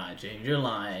like, nah, James, you're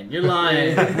lying. You're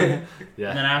lying. And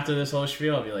Yeah. then after this whole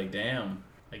spiel, I'll be like, damn,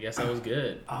 I guess that was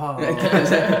good.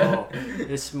 Oh,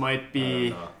 this might I don't be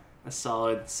know. a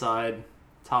solid side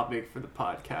topic for the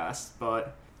podcast,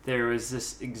 but there was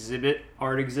this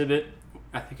art exhibit.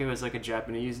 I think it was like a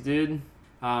Japanese dude.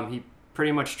 He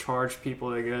pretty much charged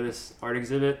people to go to this art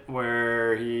exhibit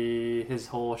where his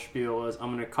whole spiel was,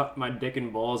 I'm gonna cut my dick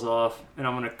and balls off and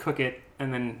I'm gonna cook it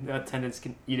and then the attendants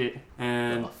can eat it.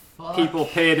 And What the fuck? people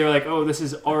pay. They're like, oh, this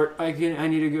is art. I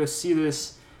need to go see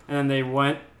this. And then they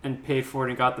went and paid for it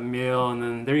and got the meal. And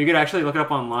then there, you could actually look it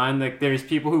up online. Like there's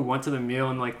people who went to the meal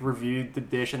and like reviewed the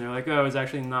dish, and they're like, "Oh, it was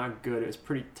actually not good. It was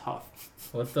pretty tough."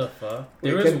 What the fuck?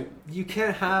 You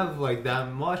can't have like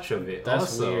that much of it. That's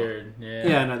also. weird. Yeah.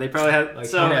 Yeah, no, they probably had Like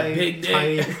so. that big dick.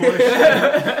 tiny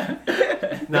portion.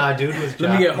 Nah, dude was Japanese.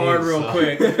 Let me get hard real so.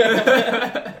 quick.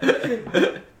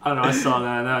 I don't know. I saw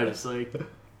that and I was just like,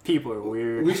 people are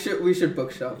weird. We should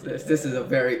bookshop this. This is a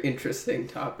very interesting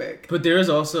topic. But there's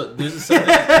one thing that's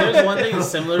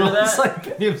similar to It's that.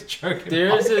 like he was jerking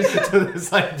There's off to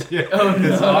this idea. Oh, no.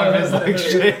 His arm is like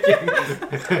shaking.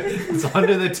 It's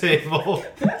under the table.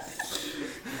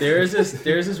 There's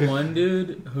this one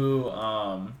dude who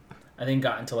I think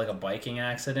got into like a biking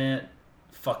accident,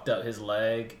 fucked up his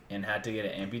leg, and had to get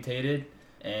it amputated.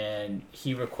 And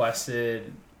he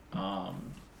requested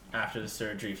after the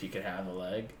surgery if he could have the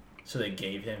leg. So they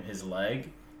gave him his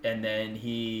leg, and then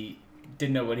he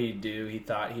didn't know what he'd do. He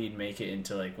thought he'd make it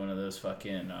into like one of those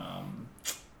fucking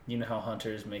you know how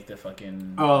hunters make the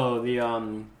fucking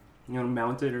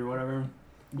Mounted or whatever.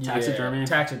 Yeah,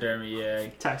 Taxidermy. Yeah.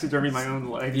 Taxidermy my own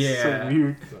legs. Yeah. So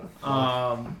weird.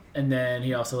 And then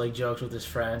he also like joked with his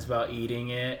friends about eating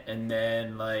it, and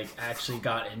then like actually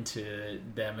got into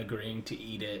them agreeing to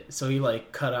eat it. So he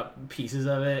like cut up pieces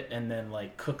of it and then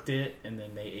like cooked it, and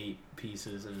then they ate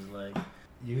pieces of his leg.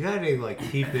 You gotta like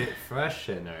keep it fresh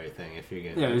and everything if you're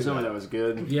gonna. Yeah, do there's no way that. that was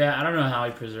good. Yeah, I don't know how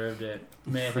he preserved it.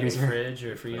 Maybe in his Freezer. fridge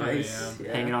or freezer. Ice. Yeah.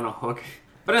 Yeah. Hanging on a hook.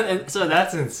 But so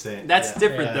That's insane. That's Yeah.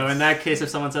 different Yeah, though. that's- In that case, if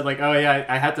someone said like, "Oh yeah,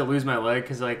 I had to lose my leg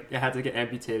because like I had to get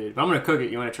amputated, but I'm gonna cook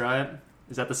it. You want to try it?"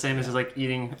 Is that the same as like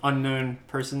eating unknown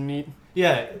person meat?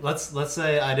 Yeah, let's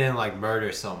say I didn't like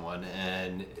murder someone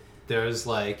and there's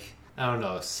like I don't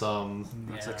know some.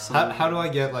 It's Yeah. like some, How do I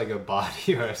get like a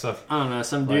body or something? I don't know.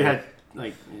 Some dude Like- had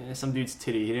like some dude's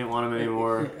titty. He didn't want him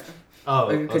anymore. Yeah. Oh,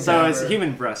 Like a okay. So it's Cadaver.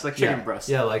 human breast, like chicken yeah. breast.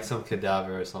 Yeah, like some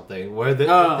cadaver or something where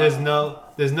Oh.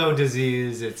 there's no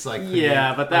disease. It's like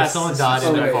Yeah, but like that's someone died in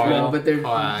Okay, a car. no, but they're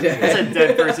car dead. It's accident. a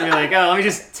dead person. You're like, oh, let me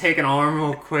just take an arm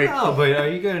real quick. No, but are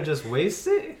you gonna just waste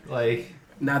it? Like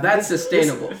Now that's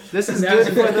sustainable. this is That's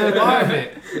good for the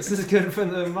environment. This is good for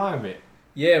the environment.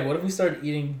 Yeah, what if we started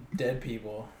eating dead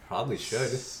people? Probably should.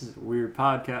 This is a weird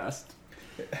podcast.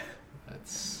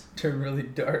 That's. Turn really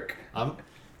dark.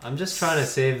 I'm just trying to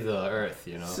save the earth,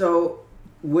 you know.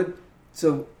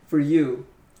 So for you,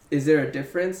 is there a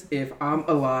difference if I'm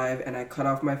alive and I cut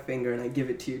off my finger and I give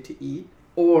it to you to eat,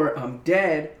 or I'm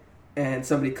dead and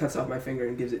somebody cuts off my finger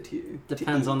and gives it to you?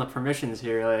 Depends on the permissions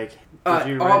here. Like, on did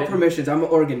you all write it? permissions. I'm an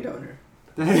organ donor.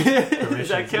 Does that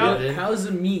Permissions count? given.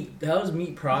 How's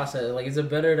meat processed? Like, is it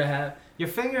better to have? Your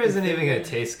finger isn't even gonna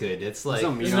taste good. It's like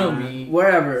no meat. There's no meat.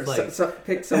 Wherever, Like-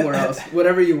 pick somewhere else,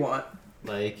 whatever you want.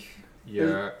 like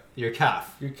your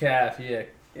calf, Your calf, yeah.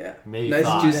 Yeah, maybe nice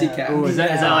thigh. juicy calf. Oh, is that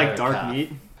Yeah. like dark Calf.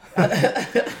 meat?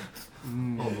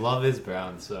 Well, love is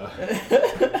brown, so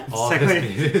all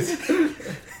Exactly. this meat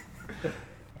is.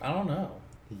 I don't know.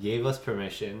 He gave us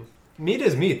permission. Meat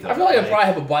is meat, though. I feel like I probably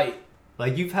have a bite.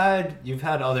 like you've had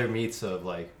other meats of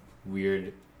like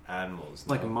weird animals,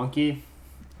 Like a no? monkey?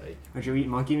 like Would you eat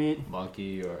monkey meat?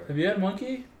 monkey or Have you had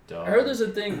monkey? dog. I heard there's a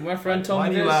thing. My friend told Why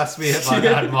me do this. you ask me if I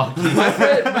had monkey?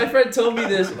 my friend told me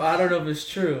this. I don't know if it's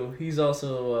true. He's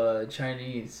also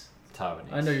Chinese.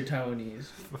 Taiwanese. I know you're Taiwanese,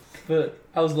 but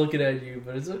I was looking at you,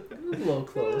 but it's a little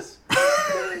close.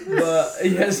 But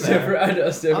yeah, it's different. I know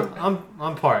it's different.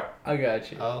 I'm part. I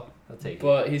got you. I'll take it.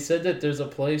 But he said that there's a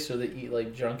place where they eat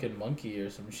like drunken monkey or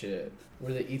some shit,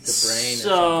 where they eat the brain.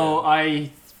 So or something.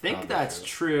 I think Not that's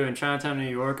true. true in Chinatown, New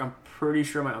York. I'm pretty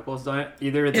sure my uncle's done it.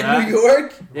 Either In that, New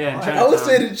York, yeah, in Why? Chinatown. I was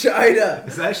in China.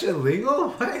 Is that shit legal?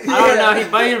 What? I don't know. He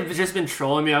might have just been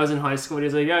trolling me. I was in high school. And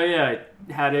he's like, yeah,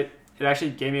 I had it. It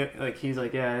actually gave me like he's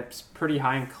like, yeah, it's pretty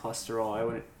high in cholesterol. I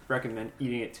wouldn't recommend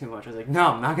eating it too much. I was like, no,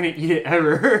 I'm not gonna eat it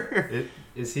ever.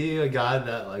 Is he a guy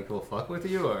that like will fuck with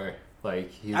you or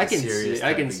like he's I a can serious see. I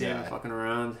type can of see him guy? fucking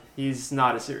around. He's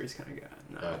not a serious kind of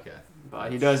guy. No. Okay.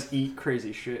 But he does eat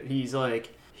crazy shit. He's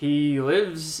like, he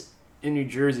lives in New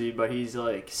Jersey, but he's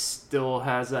like, still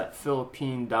has that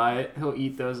Philippine diet. He'll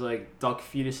eat those like duck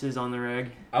fetuses on the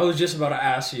reg. I was just about to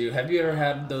ask you, have you ever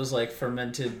had those like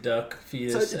fermented duck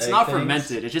fetus? So it's egg not things?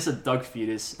 fermented. It's just a duck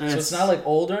fetus. And So it's not like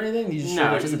old or anything. You just no,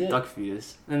 straight it's up just eat a it? duck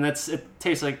fetus, and it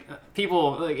tastes like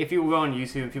people like if you go on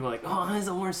YouTube, people are like, oh, that's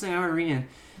the worst thing I've ever eaten. It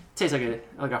tastes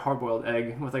like a hard boiled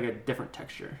egg with like a different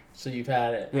texture. So you've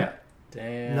had it. Yeah.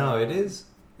 Damn. No, it is.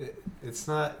 It's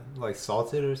not like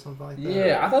salted or something like that.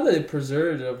 Yeah, I thought they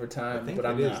preserved it over I time, think but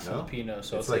I'm it not is, no? Filipino,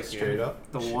 so it's I'll like take straight your-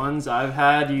 up. The ones I've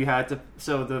had, you had to.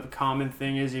 So the common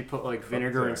thing is you put like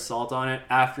vinegar and salt on it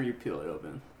after you peel it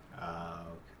open.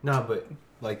 No, but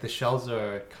like the shells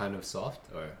are kind of soft,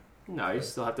 or No, you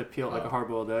still have to peel it like a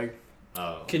hard-boiled egg.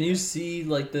 oh, Can you see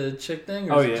like the chick thing?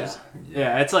 Or Oh is it yeah, just...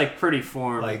 yeah. It's like pretty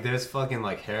formed. like there's fucking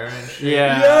like hair and shit.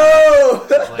 Yeah. Yo!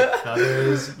 There's, like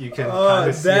feathers. You can kind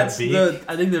of see that's a beak.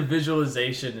 I think the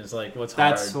visualization is like what's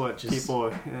That's hard. what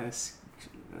people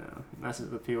messes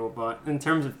with people. But in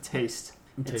terms of taste,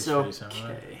 it's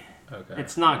okay. Okay.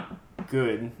 It's not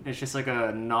good. It's just like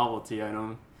a novelty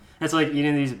item. It's like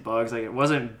eating these bugs. Like it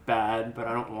wasn't bad, but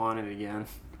I don't want it again.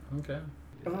 Okay.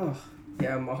 Oh,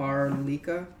 yeah,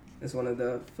 Maharlika is one of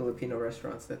the Filipino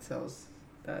restaurants that sells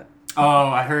that. Oh,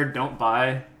 I heard don't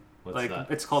buy. What's like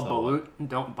that? it's called So balut.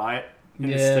 Don't buy it in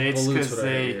the Yeah, States Balut's because what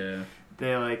I heard,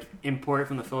 they like import it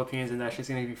from the Philippines and that's just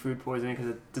gonna give you food poisoning because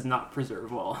it does not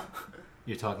preserve well.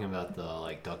 You're talking about the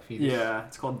like duck feeders? Yeah,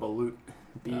 it's called balut.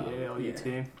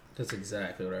 BALUT. That's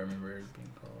exactly what I remember it being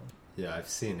called. Yeah, I've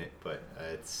seen it, but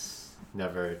it's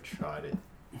never tried it.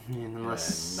 And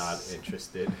unless And not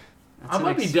interested. I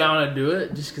might be down to do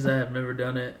it just because I have never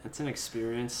done it. It's an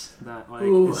experience that like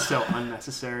Ooh. is so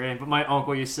unnecessary. But my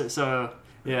uncle used to,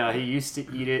 he used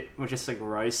to eat it with just like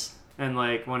rice. And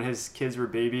like when his kids were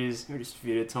babies, he would just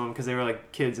feed it to them because they were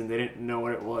like kids and they didn't know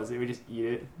what it was. They would just eat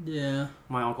it. Yeah.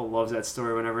 My uncle loves that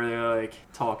story whenever they're like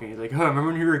talking. He's like, "Oh, remember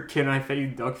when you were a kid and I fed you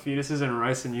duck fetuses and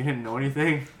rice and you didn't know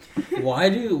anything?" Why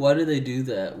do they do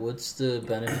that? What's the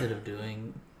benefit of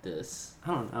doing this?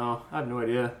 I don't know. I have no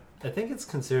idea. I think it's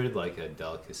considered like a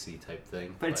delicacy type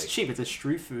thing. But it's like, cheap. It's a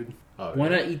street food. Oh, Why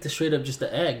really? not eat the straight up just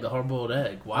the egg, the hard boiled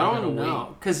egg? Why I gotta don't wait?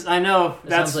 know. Because I know It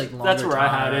that's sounds like that's longer where I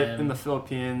had it time. in the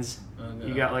Philippines. Okay.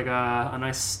 You got like a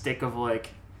nice stick of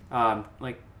like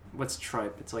what's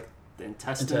tripe? It's like the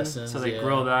Intestines, so they yeah.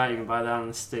 grill that. You can buy that on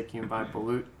the stick. You can buy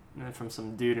balut from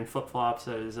some dude in flip flops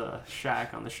at his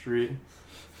shack on the street.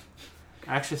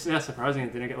 Actually, yeah, surprisingly,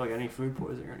 I didn't get like any food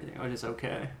poisoning or anything. I was just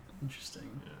okay. Interesting.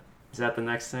 Is that the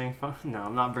next thing? No,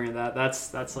 I'm not bringing that.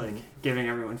 That's like giving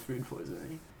everyone food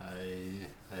poisoning.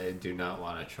 I do not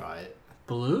want to try it.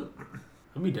 Balut?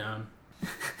 I'll be down.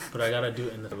 But I gotta do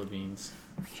it in the Philippines.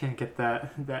 Can't get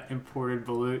that imported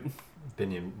balut.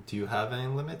 Biniam, do you have any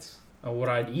limits? What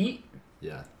I'd eat?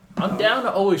 Yeah. I'm down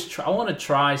to always try. I want to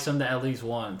try something at least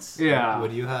once. Yeah.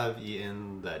 Would you have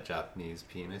eaten that Japanese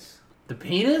penis? The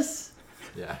penis?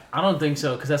 Yeah. I don't think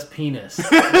so, because that's penis.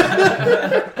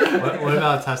 What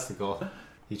about testicle?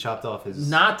 He chopped off his...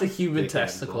 Not the human big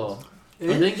testicle.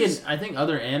 tentacles. I think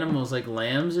other animals like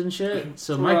lambs and shit.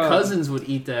 So my Bro. cousins would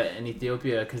eat that in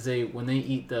Ethiopia because when they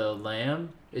eat the lamb,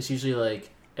 it's usually like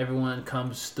everyone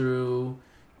comes through,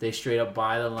 they straight up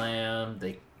buy the lamb,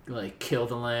 they like kill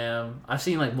the lamb. I've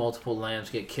seen like multiple lambs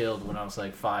get killed when I was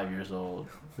like 5 years old,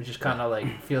 which is kind of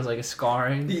like feels like a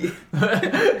scarring.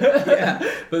 Yeah.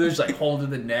 But they're just like holding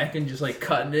the neck and just like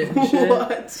cutting it and shit.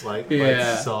 What? Like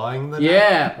Yeah. sawing the neck?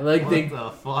 Yeah, like What they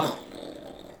the fuck?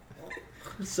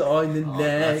 sawing the Oh,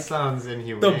 neck. that sounds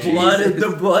inhumane.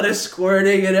 The blood is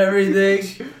squirting and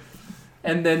everything.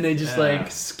 And then they just Yeah.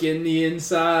 like skin the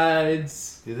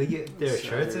insides. Do they get their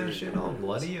shirts and shit all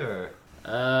bloody or?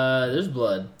 There's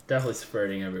blood definitely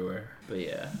spurting everywhere. But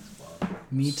yeah.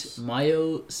 Meet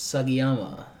Mayo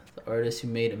Sagiyama, the artist who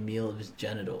made a meal of his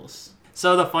genitals.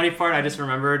 So the funny part, I just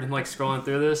remembered, like scrolling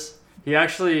through this, he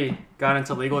actually got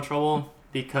into legal trouble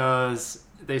because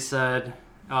they said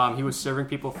he was serving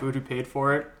people food who paid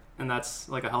for it, and that's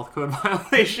like a health code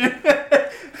violation.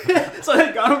 So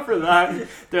they got him for that.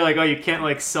 They're like, oh, you can't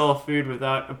like sell food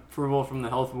without approval from the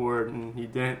health board, and he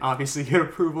didn't obviously get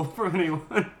approval from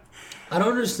anyone. I don't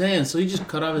understand. So he just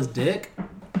cut off his dick?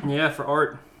 Yeah, for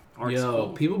art. Art's Yo, cool.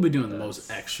 people be doing the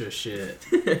most extra shit.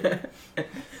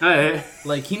 Hey.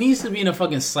 Like, he needs to be in a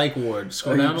fucking psych ward.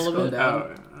 Scroll Oh, you down a scroll little bit. down.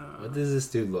 What does this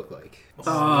dude look like?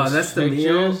 Oh, There's that's the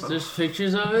meal. pictures. There's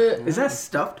pictures of it. Is that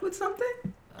stuffed with something?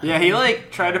 Yeah, he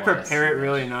like tried to I wanna prepare it see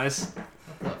really that. nice,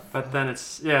 but then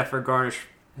it's for garnish.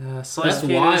 Sliced That's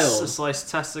penis, wild. a sliced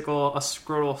testicle, a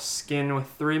scrotal skin with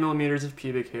 3 millimeters of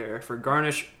pubic hair. For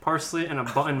garnish, parsley and a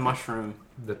button mushroom.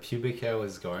 The pubic hair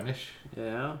was garnish.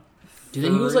 Yeah. Do you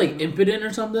think he was like impotent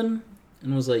or something?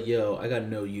 And was like, yo, I got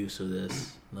no use of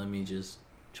this. Let me just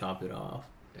chop it off.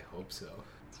 I hope so.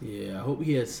 Yeah, I hope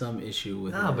he had some issue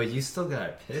with Nah, it. but you still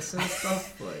gotta piss and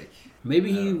stuff. Like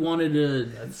Maybe he wanted to.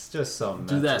 that's just some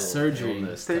Do that mental surgery.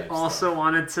 illness They type also stuff.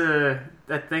 wanted to.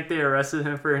 I think they arrested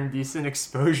him for indecent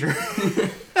exposure.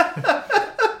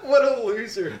 What a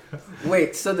loser!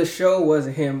 Wait, so the show was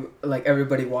him, like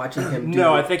everybody watching him do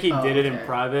No, it? I think he Oh, did it in okay.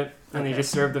 private, and he Okay.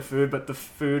 just served the food. But the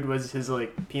food was his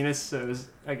like penis, so it was,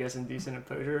 I guess, indecent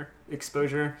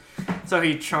exposure. So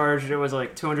he charged, it was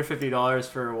like $250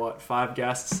 for 5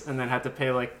 guests, and then had to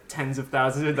pay like tens of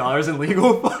thousands of dollars in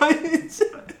legal fines.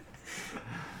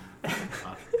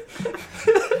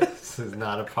 is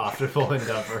not a profitable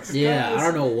endeavor. Yeah, I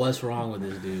don't know what's wrong with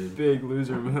this dude. Big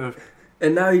loser move.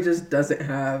 And now he just doesn't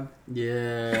have.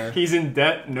 Yeah. He's in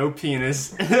debt, no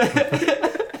penis.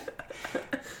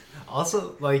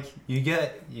 Also, like you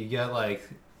get like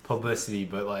publicity,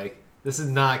 but like this is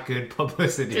not good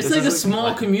publicity. It's This like a is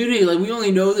small community. Like, we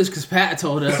only know this because Pat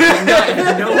told us.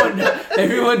 Like, no one,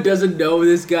 everyone doesn't know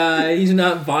this guy. He's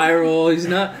not viral. He's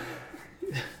not.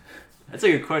 That's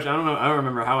a good question. I don't know. I don't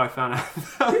remember how I found out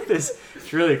about this.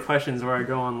 It's really questions where I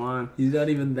go online. He's not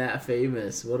even that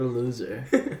famous. What a loser.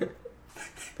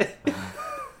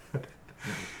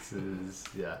 This is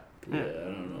Yeah, I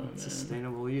don't know, man.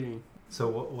 Sustainable eating. So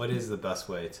what is the best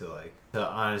way to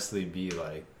honestly be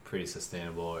like pretty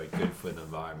sustainable or good for the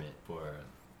environment for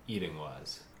eating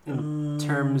wise? In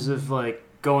terms of like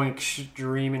going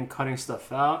extreme and cutting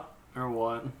stuff out, or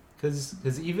what? Because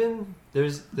even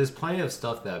there's plenty of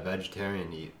stuff that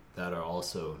vegetarian eat that are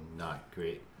also not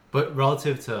great. But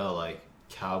relative to like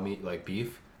cow meat, like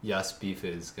beef, yes, beef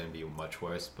is gonna be much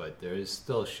worse. But there is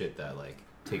still shit that like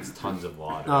takes tons of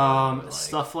water.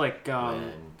 Stuff like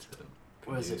land to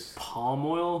what is it? produce. Palm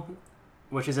oil,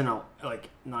 which is in like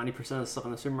 90% of the stuff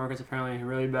in the supermarkets apparently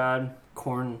really bad.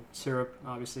 Corn syrup,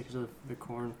 obviously, because of the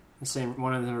corn. The same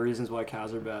one of the reasons why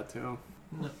cows are bad too.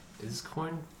 No, is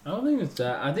corn? I don't think it's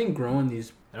that. I think growing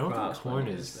these I don't think crops corn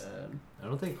might be is. bad. I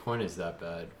don't think corn is that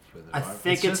bad for the I environment.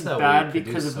 think it's just that we bad produce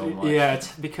because of so much.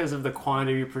 it's because of the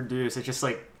quantity we produce. It just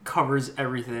like covers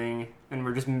everything, and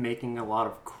we're just making a lot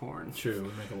of corn. True, we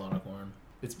make a lot of corn.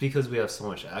 It's because we have so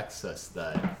much excess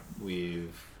that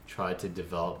we've tried to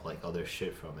develop like other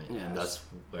shit from it, Yes. and that's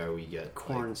where we get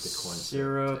Corn like, the corn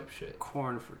syrup. type shit.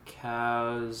 Corn for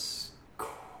cows.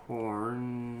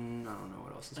 Corn. I don't know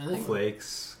what else is I corn. think-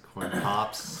 Flakes, corn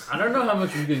pops. I don't know how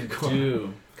much we can Corn.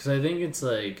 do because I think it's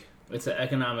like it's an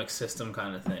economic system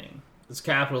kind of thing. It's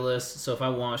capitalist, so if I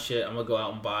want shit, I'm gonna go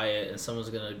out and buy it, and someone's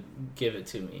gonna give it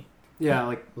to me. Yeah,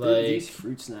 like Like- these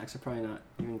fruit snacks are probably not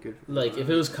even good for the Like if it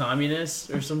environment. was communist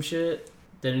or some shit,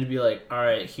 then it'd be like, all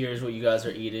right, here's what you guys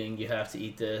are eating. You have to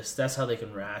eat this. That's how they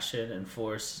can ration and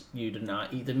force you to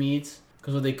not eat the meat.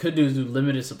 Because what they could do is do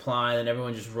limited supply, and then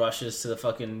everyone just rushes to the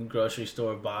fucking grocery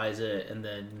store, buys it, and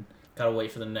then gotta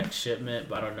wait for the next shipment.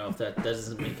 But I don't know if that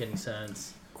doesn't make any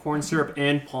sense. corn syrup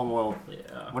and palm oil.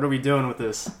 Yeah, What are we doing with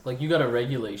this? like you gotta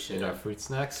regulate shit. In our fruit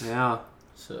snacks. Yeah.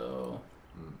 So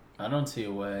I don't see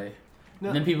a way. No,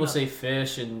 And then people no. say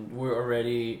fish, and we're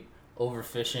already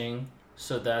overfishing,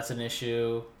 so that's an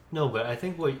issue. No, but I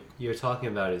think what you're talking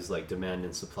about is like demand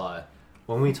and supply.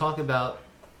 When we talk about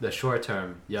the short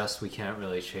term, yes, we can't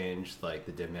really change like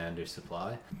the demand or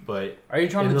supply, but Are you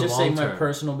trying In to the just say long my term.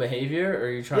 personal behavior, or are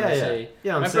you trying to say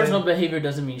yeah, I'm my saying, personal behavior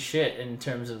doesn't mean shit in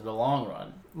terms of the long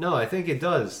run? no, I think it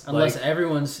does. Unless Like,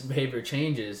 everyone's behavior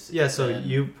changes. yeah, so then-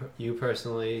 you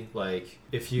personally, like,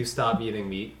 if you stop eating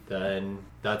meat, then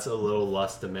that's a little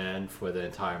less demand for the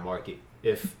entire market.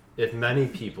 If many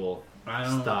people I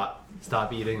don't.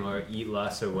 stop eating or eat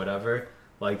less or whatever,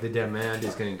 like the demand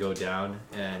is going to go down,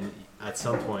 and at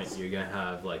some point you're going to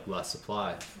have like less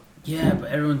supply. Yeah, but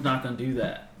everyone's not gonna do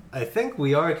that. I think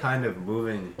we are kind of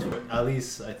moving toward, at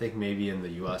least I think maybe in the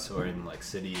U.S. or in like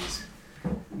cities.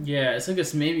 Yeah, it's like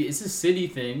it's a city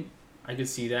thing. I could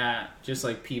see that. Just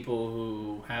like people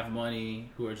who have money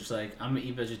who are just like, I'm gonna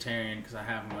eat vegetarian because I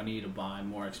have money to buy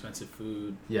more expensive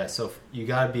food. Yeah, so you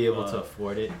got to be able to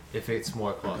afford it if it's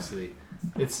more costly.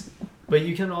 But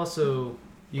you can also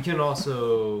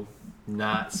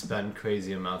not spend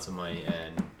crazy amounts of money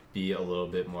and be a little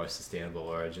bit more sustainable,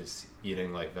 or just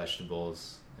eating like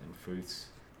vegetables and fruits.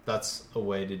 That's a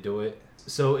way to do it.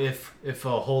 So if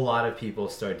a whole lot of people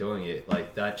start doing it,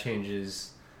 like that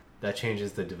changes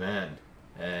the demand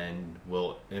and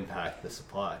will impact the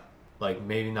supply. Like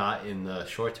maybe not in the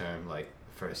short term, like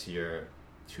the first year,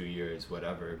 2 years,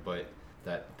 whatever, but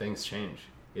that things change.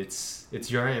 It's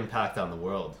your impact on the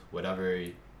world. Whatever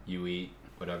you eat,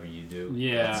 whatever you do.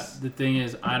 Yeah, that's- the thing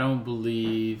is, I don't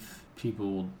believe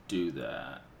people will do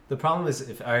that. The problem is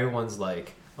if everyone's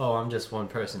like, oh, I'm just one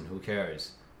person, who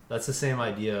cares? That's the same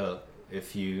idea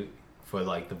for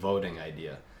like the voting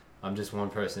idea. I'm just one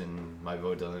person, my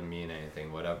vote doesn't mean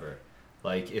anything, whatever.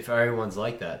 Like, if everyone's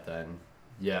like that, then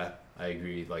yeah, I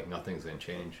agree, like nothing's gonna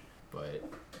change. But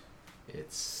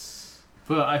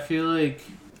But I feel like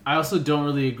I also don't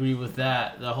really agree with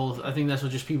that. I think that's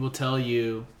what just people tell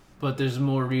you, but there's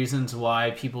more reasons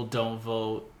why people don't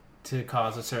vote to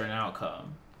cause a certain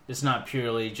outcome. It's not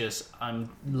purely just I'm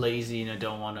lazy and I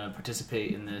don't want to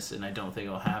participate in this and I don't think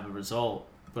I'll have a result.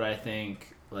 But I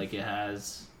think like it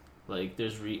has like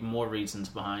there's more reasons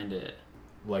behind it.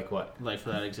 like what? Like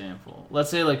for that example, let's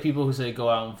say like people who say go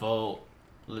out and vote,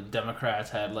 the Democrats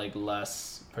had like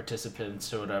less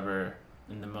participants or whatever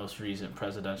in the most recent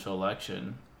presidential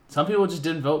election. Some people just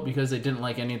didn't vote because they didn't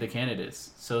like any of the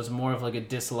candidates. So it's more of like a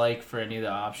dislike for any of the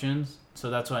options. So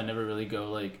that's why I never really go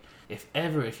like, if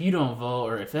you don't vote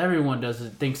or if everyone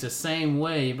thinks the same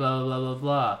way, blah, blah, blah,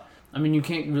 blah. I mean, you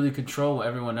can't really control what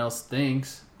everyone else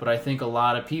thinks, but I think a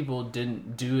lot of people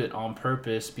didn't do it on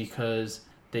purpose because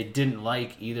they didn't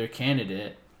like either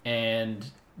candidate and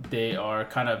they are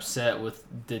kind of upset with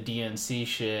the DNC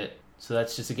shit. So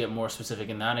that's just to get more specific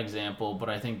in that example, but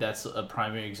I think that's a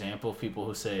primary example of people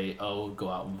who say, oh, go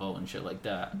out and vote and shit like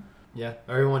that. Yeah,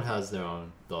 everyone has their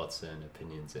own thoughts and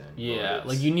opinions and motives.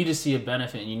 Like you need to see a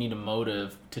benefit and you need a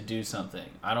motive to do something.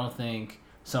 I don't think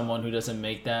someone who doesn't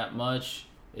make that much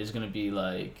is going to be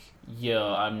like,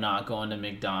 yo, I'm not going to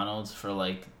McDonald's for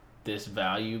like this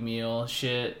value meal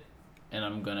shit and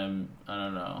I'm going to, I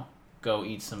don't know, go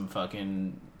eat some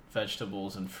fucking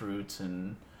vegetables and fruits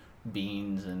and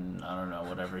beans and I don't know,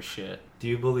 whatever shit. Do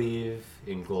you believe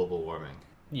in global warming?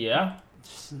 Yeah.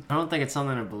 I don't think it's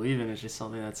something to believe in. It's just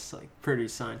something that's like pretty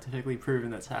scientifically proven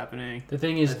that's happening. The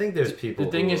thing is, I think there's people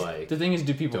the thing who is, like the thing is,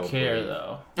 do people care believe.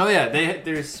 though? Oh yeah,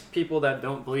 there's people that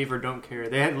don't believe or don't care.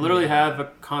 They literally have a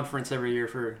conference every year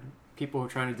for people who are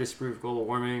trying to disprove global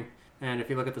warming. And if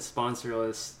you look at the sponsor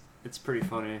list, it's pretty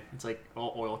funny. It's like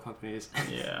all oil companies.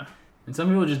 Yeah. And some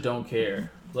people just don't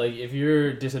care. Like, if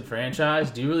you're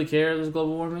disenfranchised, do you really care if there's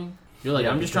global warming? You're like,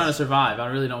 I'm just trying to survive. I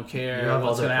really don't care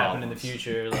what's going to happen in the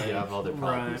future. Like, you have other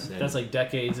problems. Right. That's like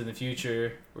decades in the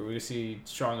future where we see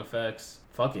strong effects.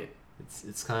 Fuck it.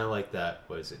 It's kind of like that.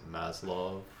 What is it,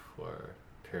 Maslow or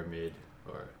pyramid,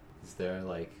 or is there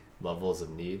like levels of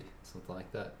need, something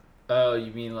like that? Oh,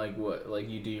 you mean like what? Like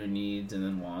you do your needs and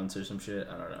then wants or some shit?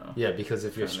 I don't know. Yeah, because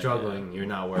if you're struggling, you're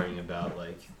not worrying about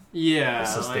like Yeah,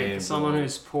 sustainable. like someone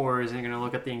who's poor isn't going to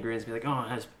look at the ingredients and be like, oh, it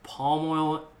has palm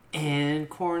oil and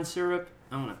corn syrup.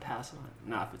 I'm going to pass on it.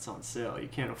 Not if it's on sale. You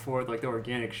can't afford like the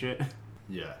organic shit.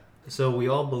 Yeah. So we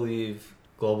all believe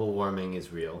global warming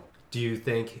is real. Do you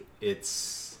think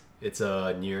it's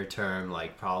a near-term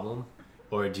like problem?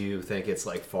 Or do you think it's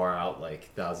like far out,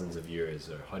 like thousands of years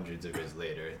or hundreds of years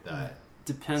later that...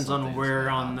 Depends on where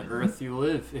on the earth you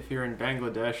live. If you're in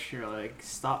Bangladesh, you're like,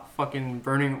 stop fucking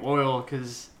burning oil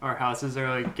because our houses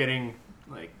are like getting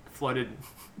like flooded.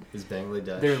 Is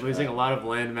Bangladesh... They're losing a lot of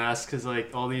land mass because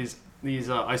like all these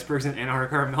icebergs in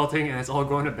Antarctica are melting and it's all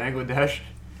going to Bangladesh.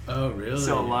 Oh, really?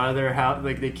 So a lot of their house,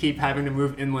 like they keep having to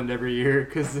move inland every year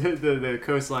because the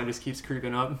coastline just keeps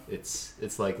creeping up.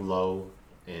 It's like low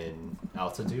in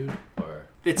altitude, or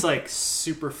it's like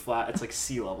super flat. It's like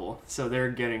sea level, so they're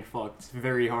getting fucked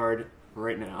very hard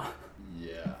right now.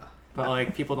 Yeah, but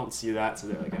like people don't see that, so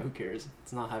they're like, oh, who cares?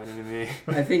 It's not happening to me.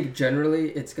 I think generally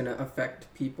it's gonna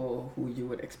affect people who you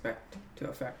would expect to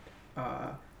affect,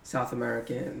 South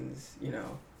Americans,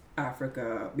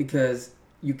 Africa, because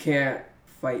you can't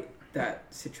fight that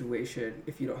situation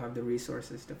if you don't have the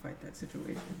resources to fight that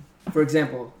situation. For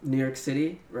example, New York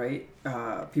City, right?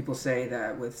 People say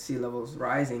that with sea levels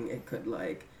rising, it could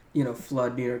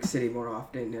flood New York City more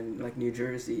often than like New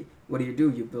Jersey. What do?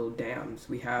 You build dams.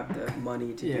 We have the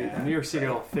money to do that. New York City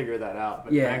will figure that out,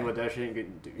 but Bangladesh ain't gonna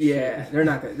do shit. Yeah, they're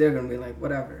not gonna. They're gonna be like,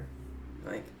 whatever,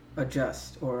 like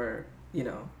adjust or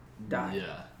die.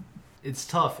 Yeah, it's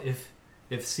tough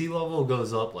if sea level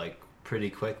goes up like pretty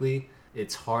quickly.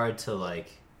 It's hard to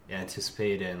like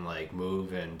anticipate and like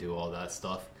move and do all that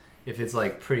stuff. If it's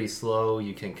like pretty slow,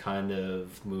 you can kind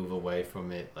of move away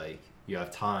from it. Like you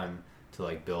have time to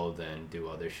like build and do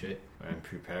other shit and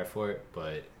prepare for it.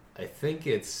 But I think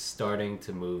it's starting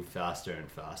to move faster and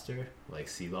faster, like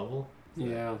sea level.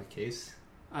 Is that the case?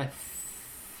 I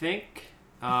think.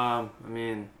 I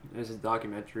mean, there's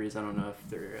documentaries. I don't know if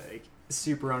they're like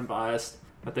super unbiased,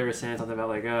 but they were saying something about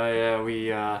like, oh yeah,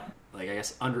 we I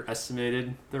guess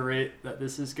underestimated the rate that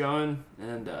this is going,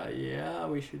 and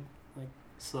we should like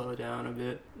slow it down a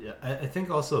bit. Yeah, I think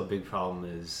also a big problem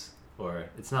is, or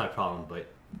it's not a problem, but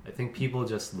I think people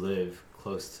just live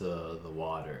close to the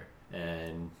water,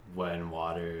 and when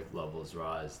water levels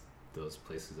rise, those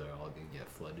places are all gonna get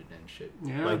flooded and shit.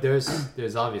 Yeah. Like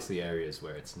there's obviously areas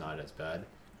where it's not as bad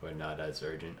or not as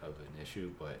urgent of an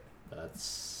issue, but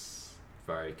that's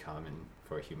very common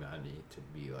for humanity to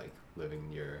be like living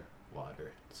near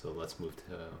water. So let's move to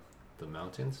the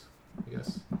mountains, I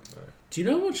guess. Do you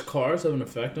know how much cars have an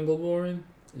effect on global warming?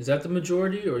 Is that the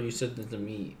majority, or you said that the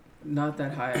meat? Not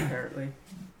that high, apparently.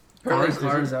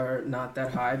 Cars are not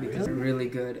that high because they're really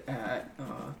good at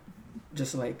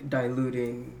just like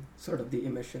diluting sort of the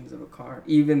emissions of a car,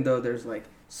 even though there's like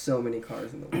so many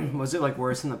cars in the world. Was it like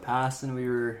worse in the past than we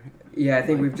were? Yeah, I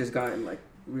think we've just gotten like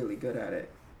really good at it.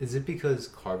 Is it because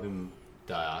carbon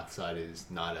dioxide is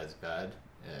not as bad,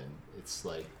 and it's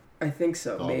like I think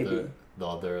so, maybe. the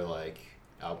other like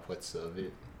outputs of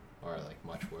it are like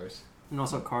much worse? And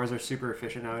also, cars are super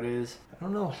efficient nowadays. I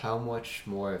don't know how much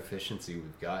more efficiency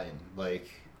we've gotten. Like,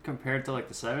 Compared to like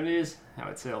the 70s, I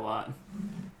would say a lot.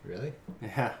 really?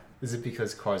 Yeah. Is it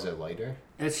because cars are lighter?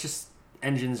 It's just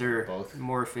engines are Both?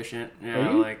 more efficient. Are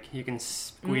Yeah, you- like you can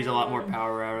squeeze a lot more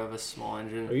power out of a small Are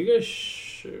engine. you guys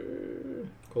sure?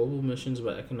 Global emissions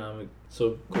by economic.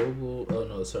 So global. Oh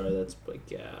no, sorry, that's by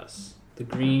gas. The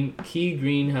key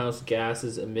greenhouse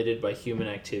gases emitted by human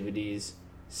activities.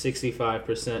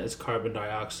 65% is carbon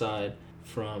dioxide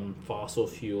from fossil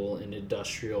fuel and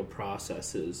industrial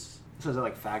processes. So is it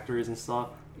like factories and stuff?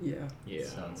 Yeah. Yeah.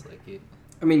 Sounds like it.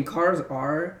 I mean, cars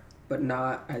are, but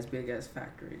not as big as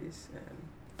factories.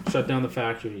 And Shut down the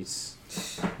factories.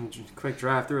 Quick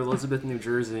drive through Elizabeth, New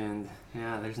Jersey, and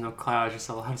yeah, there's no clouds, just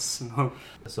a lot of smoke.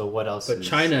 So what else? But is...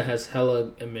 China has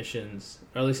hella emissions,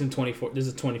 or at least in 24. This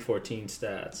is 2014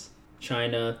 stats.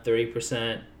 China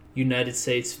 30%, United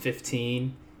States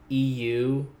 15,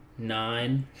 EU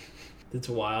 9. That's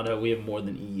wild how we have more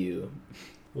than EU.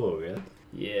 Whoa, really?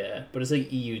 Yeah, but it's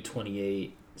like EU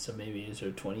 28, so maybe is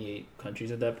there 28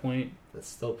 countries at that point? That's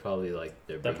still probably like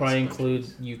their. That biggest probably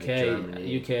countries. includes UK, Like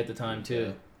Germany, UK at the time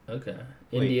too. Okay,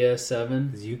 Wait. India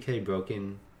 7. Is UK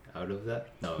broken out of that?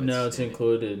 No, it's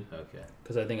included Okay,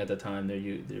 because I think at the time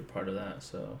they're part of that.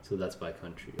 So so that's by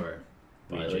country or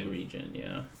by region. like region,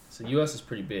 yeah. So US is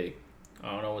pretty big.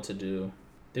 I don't know what to do.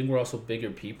 I think we're also bigger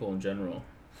people in general,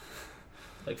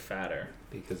 like fatter.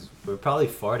 Because we're probably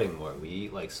farting more. We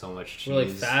eat like so much cheese. We're like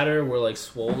fatter. We're like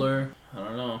swoller. I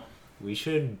don't know. We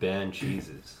should ban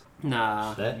cheeses.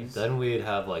 Nah. Then we'd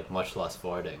have like much less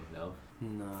farting. No.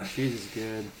 Nah, cheese is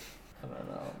good. I don't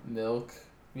know. Milk.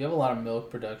 We have a lot of milk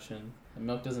production. And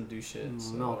milk doesn't do shit.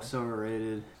 So. Milk's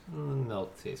overrated.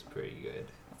 Milk tastes pretty good.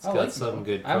 It's I got like some milk.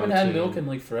 good. I haven't had protein. milk in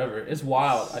like forever. It's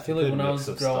wild. I feel like Good when I mix was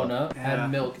of growing stuff. up, I Yeah.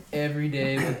 had milk every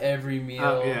day with every meal.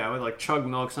 Oh, yeah, I would like chug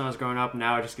milk when I was growing up.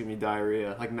 Now it just gives me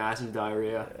diarrhea, like massive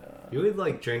diarrhea. You would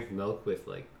like drink milk with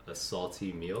like a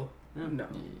salty meal. no.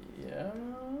 Yeah.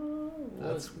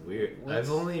 That's weird. what's-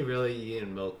 I've only really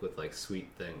eaten milk with like sweet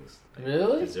things, like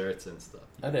Really? desserts and stuff.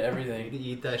 I did You everything.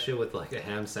 eat that shit with like a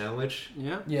ham sandwich?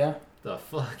 Yeah. Yeah. The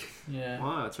fuck? Yeah.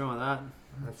 Wow, what's wrong with that?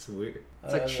 That's weird.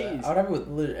 It's like I cheese. would have it with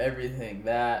literally everything.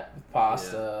 That with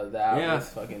pasta. That Yeah. with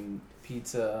fucking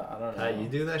pizza. I don't know. You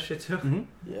do that shit too? Mm-hmm.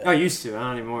 Yeah. I used to. I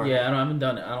don't anymore. Yeah, I haven't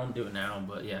done it. I don't do it now,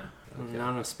 but yeah. I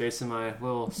don't have space in my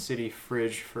little city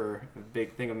fridge for a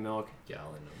big thing of milk. Gallon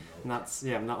of milk.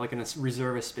 I'm not like gonna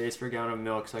reserve a space for a gallon of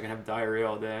milk so I can have diarrhea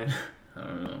all day. I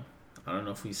don't know. I don't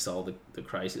know if we solved the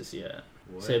crisis yet.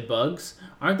 What? Say bugs?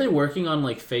 Aren't they working on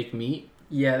like fake meat?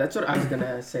 Yeah, that's what I was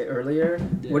gonna say earlier.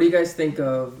 What do you guys think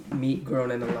of meat grown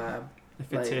in a lab?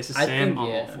 If it Like, tastes the I same, think, I'm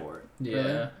yeah. all for it. Yeah.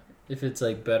 Really? If it's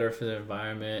like better for the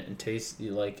environment and tastes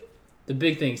like the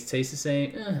big things taste the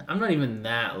same. I'm not even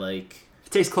that like. If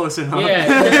it tastes close enough.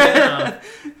 Yeah.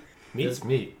 Meat's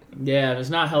meat. Yeah, if it's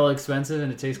not hella expensive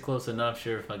and it tastes close enough,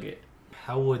 sure, fuck it.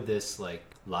 How would this like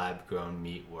lab grown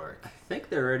meat work? I think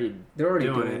they're already They're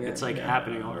doing already it. It's like yeah.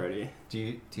 happening already. Do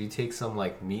you take some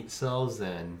like meat cells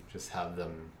and just have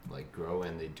them like grow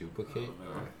and they duplicate?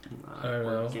 I don't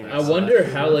know. Organic I stuff. wonder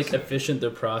how like efficient their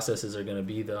processes are gonna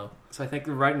be though. So I think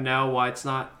right now why it's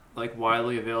not like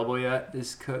widely available yet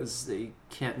is because they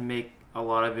can't make a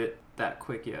lot of it that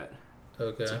quick yet.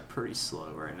 Okay. It's like, pretty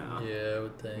slow right now. Yeah, I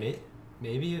would think.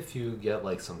 Maybe if you get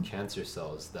like some cancer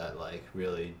cells that like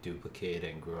really duplicate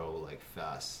and grow like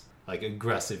fast, like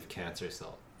aggressive cancer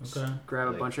cell. Okay. Grab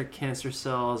a Like- bunch of cancer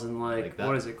cells and Like that.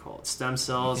 what is it called? Stem You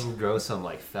cells. can grow some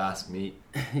like fast meat.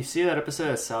 You see that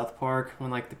episode of South Park when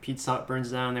like the pizza hut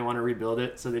burns down and they want to rebuild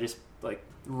it, so they just like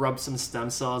rub some stem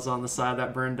cells on the side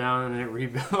that burned down and it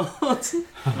rebuilds.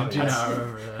 I do not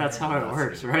remember that. That's how it That's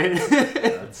works, it. right?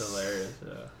 That's hilarious.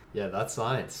 Yeah, that's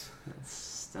science.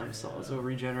 Stem cells will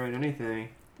regenerate anything.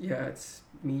 Yeah, it's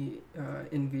meat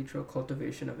in vitro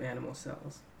cultivation of animal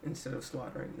cells instead of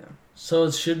slaughtering them. So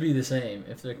it should be the same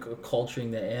if they're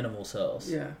culturing the animal cells.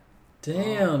 Yeah.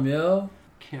 Damn, yo.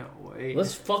 Can't wait.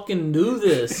 Let's fucking do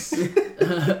this.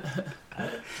 I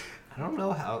don't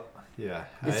know how. Yeah,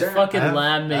 Is I- there- fucking I have-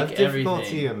 lab I make have difficulty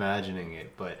everything. imagining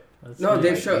it, but Let's No, do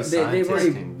they've it. shown- these they've scientists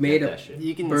already can made get a- that shit.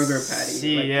 You can burger patty,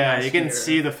 see, like, yeah, last you can year.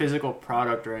 see the physical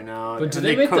product right now. But do and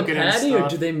they make the cook it and patty or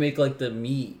stuff. do they make like the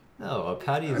meat? No, a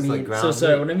patty is I mean, like ground. So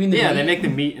sorry, meat. when I mean the Yeah, meat, they make the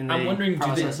meat and I'm they wondering,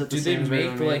 process it the do they same way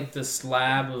make we like the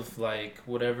slab of like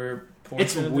whatever portion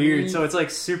It's of the weird. meat? So it's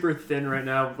like super thin right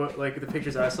now, but like the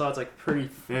pictures I saw, it's like pretty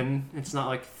thin. It's not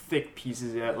like thick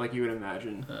pieces yet, like you would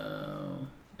imagine.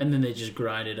 And then they just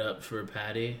grind it up for a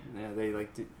patty. Yeah, they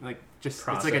just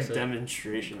Process it's like a it.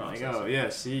 demonstration. Like, Process oh it. yeah,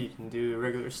 see, you can do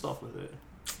regular stuff with it.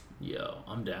 Yo,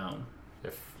 I'm down.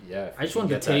 If I just want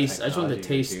to taste. I just want to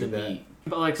taste the meat.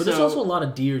 But But there's also a lot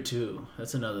of deer too.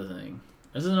 That's another thing.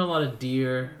 There's a lot of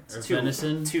deer or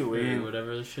venison or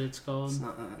whatever the shit's called. It's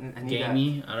not,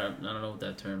 Gamey. I don't know what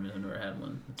that term is. I've never had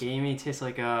one. Gamey tastes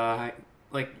like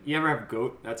you ever have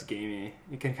goat? That's gamey.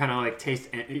 You can kind of like taste.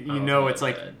 It's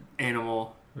like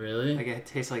animal. Really? Like it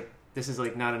tastes like this is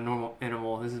like not a normal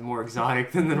animal. This is more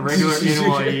exotic than the regular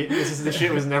animal I eat. The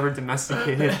shit was never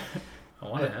domesticated.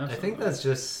 I think that's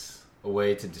just a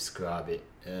way to describe it.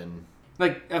 And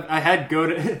like I had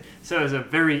goat, so it was a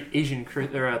very Asian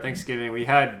Thanksgiving. We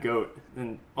had goat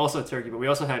and also turkey, but we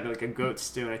also had like a goat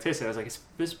stew. And I tasted it. I was like,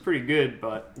 this is pretty good,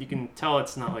 but you can tell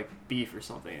it's not like beef or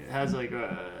something. It has like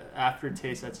a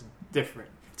aftertaste that's different.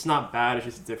 It's not bad. It's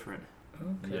just different.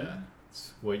 Okay. yeah,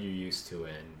 it's what you're used to.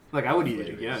 And Like I would eat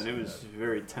it flavors, again. It was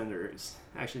very tender. It's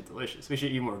actually delicious. We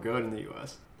should eat more goat in the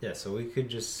U.S. yeah, so we could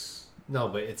just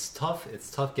but it's tough.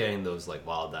 It's tough getting those like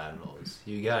wild animals.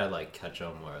 You gotta like catch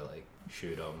them or like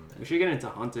shoot them. We should get into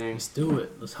hunting. Let's do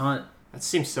it. Let's hunt. That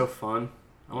seems so fun.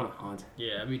 I want to hunt.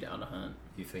 Yeah, I'd be down to hunt.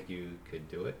 You think you could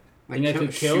do it? Think I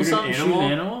could kill something? Shoot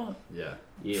an animal? Yeah.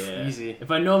 Yeah. Easy. If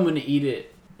I know I'm gonna eat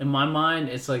it, in my mind,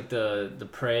 it's like the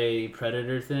prey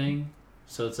predator thing.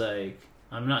 So it's like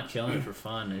I'm not killing it for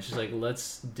fun. It's just like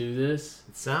let's do this.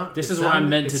 This is what I'm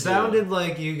meant to do. It sounded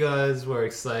like you guys were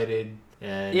excited.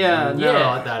 And Yeah,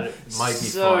 that it might be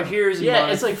so fun.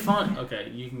 It's like fun. Okay,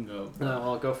 you can go. No,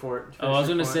 I'll go for it. Oh, I was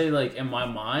gonna say like in my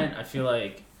mind, I feel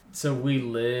like so we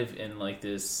live in like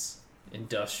this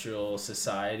industrial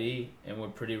society, and we're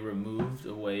pretty removed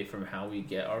away from how we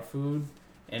get our food.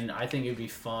 And I think it'd be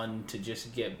fun to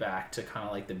just get back to kind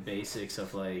of like the basics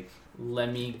of like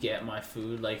let me get my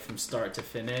food like from start to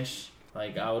finish.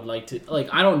 Like I would like to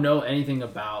I don't know anything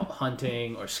about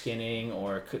hunting or skinning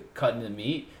or cutting the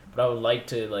meat. But I would like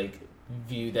to like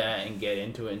view that and get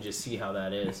into it and just see how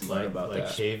that is. Like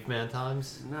caveman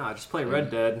times? No, just play Red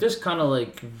Dead. Just kind of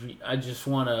like I just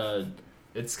want to.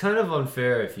 It's kind of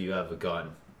unfair if you have a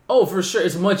gun. Oh, for sure,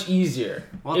 it's much easier.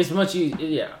 Well, it's much easier.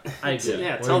 Yeah, I agree.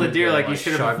 Yeah, tell the deer like you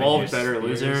should have evolved better,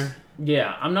 loser.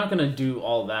 Yeah, I'm not gonna do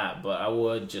all that, but I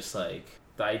would just like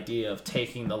the idea of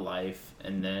taking the life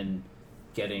and then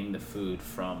getting the food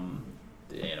from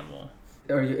the animal.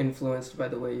 Are you influenced by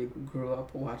the way you grew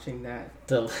up watching that?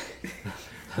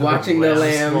 Watching the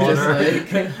lamb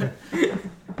just like...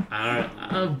 I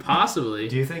don't possibly.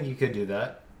 Do you think you could do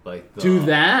that? Like do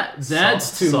that?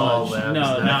 That's too much.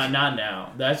 No, not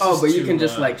now. That's but you can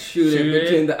just like shoot it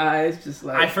between the eyes, just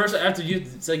like.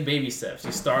 It's like baby steps.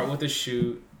 You start with a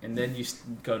shoot, and then you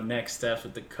go next steps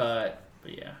with the cut.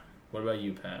 But yeah, what about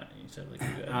you, Pat? You said like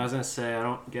you got. I was gonna say I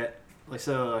don't get.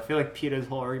 So I feel like PETA's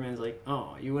whole argument is like,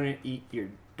 oh, you wouldn't eat your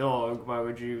dog, why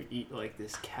would you eat like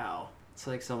this cow? It's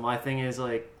like, so my thing is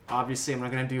like, obviously I'm not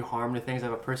going to do harm to things I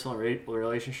have a personal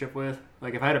relationship with.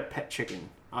 Like if I had a pet chicken,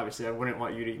 obviously I wouldn't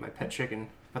want you to eat my pet chicken.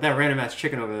 But that random ass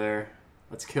chicken over there,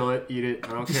 let's kill it, eat it,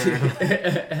 I don't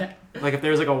care. Like if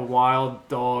there's like a wild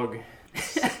dog.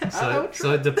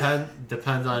 So it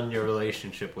depends on your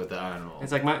relationship with the animal.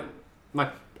 It's like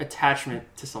my attachment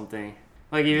to something.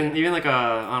 Like even like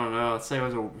I don't know, let's say I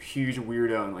was a huge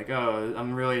weirdo and like, oh,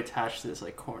 I'm really attached to this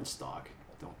like corn stalk.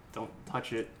 Don't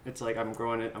touch it. It's like I'm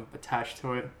growing it, I'm attached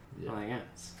to it. Yeah. I'm like, yeah,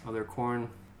 it's other corn.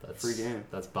 That's free game.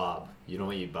 That's Bob. You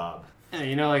don't eat Bob. Yeah,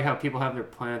 you know like how people have their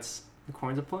plants. The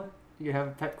corn's a plant. You can have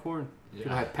a pet corn. Yeah.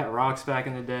 People had pet rocks back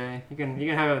in the day. You can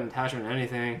have an attachment to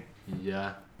anything.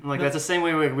 Yeah. And like that's the same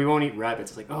way we won't eat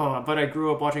rabbits. It's like, oh, but I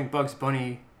grew up watching Bugs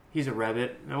Bunny. He's a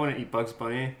rabbit. I want to eat Bugs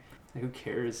Bunny. Like, who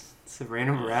cares? It's a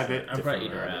random rabbit. I'd probably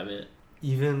eat a rabbit.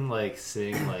 Even like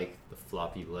seeing like the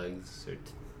floppy legs or.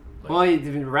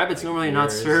 The rabbit's normally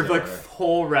not served like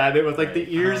whole rabbit with like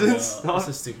the ears and stuff.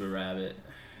 It's a stupid rabbit.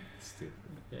 Stupid.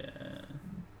 Yeah.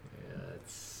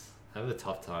 I have a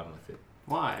tough time with it.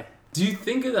 Why? Do you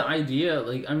think of the idea,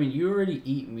 like, I mean, you already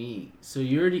eat meat, so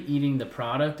you're already eating the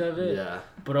product of it. Yeah.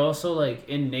 But also, like,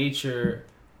 in nature,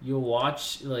 you'll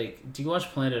watch, like, do you watch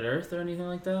Planet Earth or anything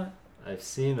like that? I've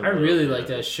seen I really like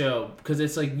that show, because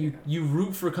it's like, you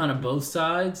root for kind of both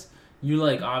sides. You,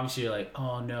 like, obviously you're like,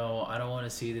 oh no, I don't want to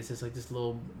see this. It's like this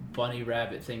little bunny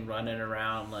rabbit thing running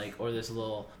around, like, or this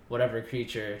little whatever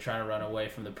creature trying to run away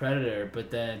from the predator. But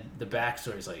then the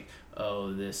backstory is like,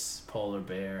 oh, this polar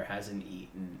bear hasn't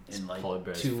eaten in like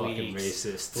 2 weeks.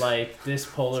 Racist. Like this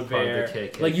polar bear,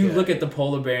 like you look at the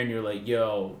polar bear and you're like,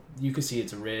 yo, you can see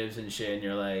its ribs and shit, and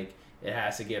you're like, it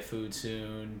has to get food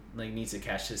soon. Like needs to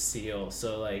catch this seal.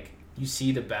 So like you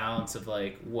see the balance of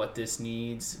like what this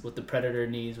needs, what the predator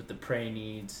needs, what the prey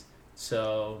needs.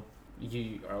 So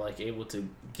you are like able to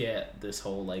get this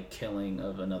whole like killing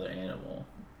of another animal.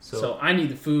 So I need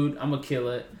the food. I'm gonna kill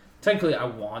it. Technically, I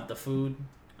want the food.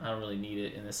 I don't really need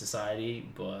it in this society,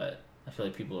 but I feel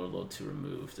like people are a little too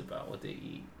removed about what they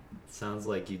eat. Sounds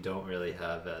like you don't really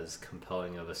have as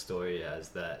compelling of a story as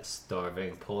that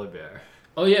starving polar bear.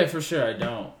 Oh yeah, for sure I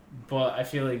don't. But I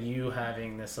feel like you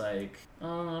having this like,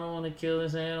 oh, I don't want to kill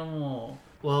this animal.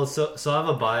 Well, so I have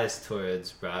a bias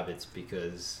towards rabbits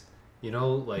because, you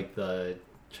know, like the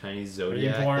Chinese Are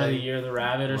zodiac you born of the thing? year of the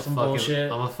rabbit or some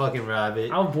bullshit? I'm a fucking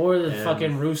rabbit. I'll bore the And-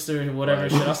 fucking rooster or whatever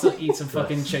Right. shit. I'll still eat some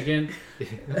fucking chicken.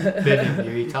 Bitten,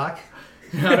 you eat cock?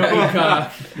 I don't eat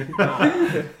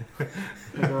cock.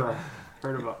 Never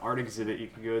heard of an art exhibit you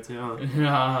could go to.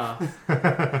 Huh?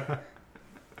 Nah.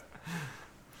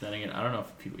 Then again, I don't know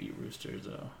if people eat roosters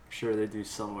though. Sure, they do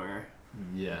somewhere.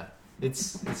 Yeah.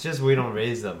 It's just we don't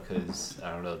raise them because,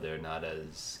 I don't know, they're not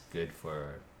as good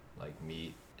for, like,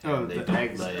 meat. And Oh, they the don't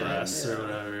eggs, lay Breasts eggs. or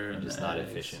whatever. They're and just the not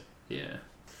eggs. efficient. Yeah.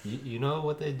 You know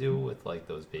what they do with, like,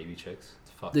 those baby chicks?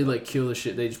 It's fucked They up. like kill the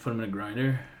shit. They just put them in a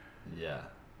grinder Yeah.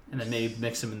 and then maybe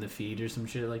mix them in the feed or some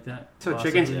shit like that. So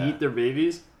Possibly, chickens yeah. eat their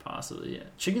babies? Possibly, yeah.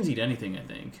 Chickens eat anything, I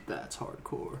think. That's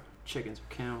hardcore. Chickens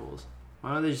are cannibals.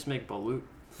 Why don't they just make balut?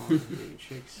 All these baby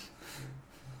chicks.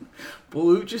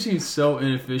 Balut just seems so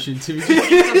inefficient to me.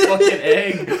 Just eat the fucking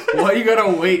egg. Why you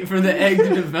gotta wait for the egg to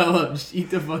develop? Just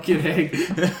eat the fucking egg.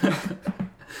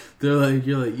 You're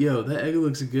like, yo, that egg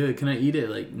looks good. Can I eat it?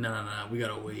 Like, nah, we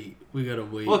gotta wait.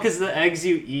 Well, because the eggs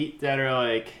you eat that are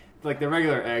like the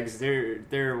regular eggs,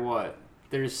 they're what?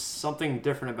 There's something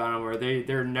different about them where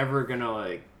they're never gonna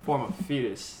like form a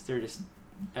fetus. They're just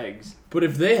eggs. But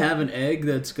if they have an egg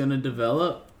that's gonna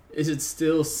develop, is it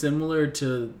still similar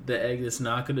to the egg that's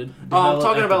not gonna develop I'm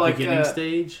talking at about the like beginning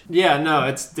stage? Yeah, no,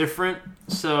 it's different.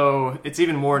 So it's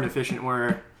even more inefficient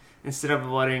where instead of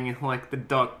letting like the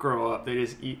duck grow up, they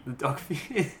just eat the duck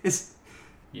fetus.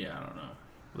 Yeah, I don't know.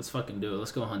 Let's fucking do it.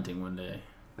 Let's go hunting one day.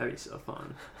 That'd be so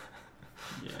fun.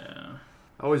 Yeah.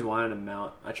 I always wanted a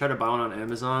mount. I tried to buy one on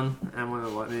Amazon, and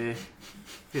wouldn't let me.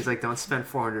 He's like, "Don't spend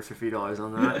 $450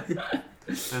 on that."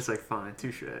 That's like, fine,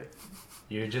 touche.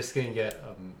 You're just gonna get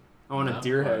I want a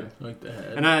deer head, Like the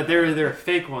head. and they're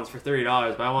fake ones for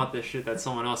 $30, but I want this shit that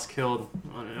someone else killed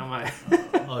on my.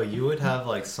 oh, you would have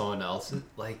like someone else's,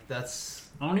 like, that's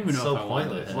I don't even know so if I want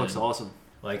pointless. that. It looks awesome.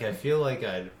 like, I feel like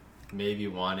I'd maybe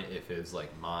want it if it was like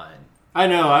mine. I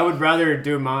know. I would rather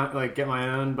do get my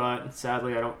own, but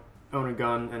sadly, I don't own a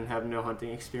gun and have no hunting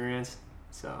experience,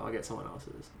 so I'll get someone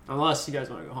else's. Unless you guys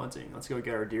want to go hunting, let's go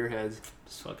get our deer heads.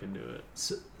 Just fucking do it.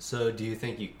 So do you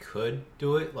think you could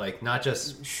do it? Like, not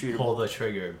just Shoot 'em. pull the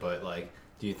trigger, but like,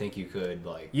 do you think you could,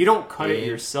 like, You don't cut it aim?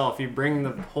 yourself. You bring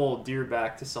the whole deer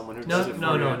back to someone who does it for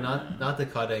No, you. not the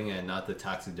cutting and not the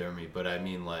taxidermy, but I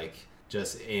mean like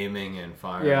just aiming and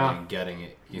firing Yeah. and getting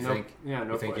it. You Nope. think? Yeah,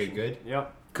 no you think question. you're good?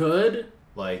 Yep. Good?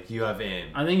 Like, you have aim.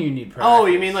 I think you need practice. Oh,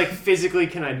 you mean like physically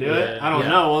can I do it? Yeah. I don't Yeah.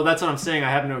 know. Well, that's what I'm saying. I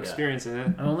have no Yeah. experience in it.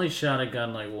 I've only shot a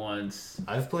gun like once.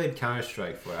 I've played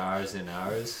Counter-Strike for hours and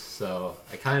hours, so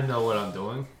I kind of know what I'm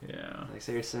doing. Yeah. Like,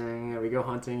 so you're saying, yeah, we go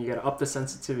hunting, you gotta up the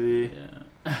sensitivity.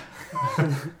 Yeah.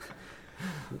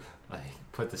 Like,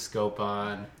 put the scope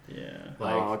on, Yeah.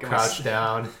 like, Oh, get my crouch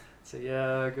down. So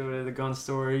yeah, go to the gun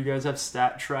store. You guys have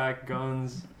stat track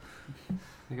guns.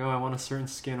 Like, oh, I want a certain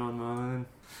skin on mine.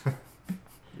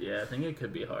 Yeah, I think it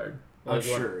could be hard. I'm Like,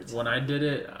 sure it's when I did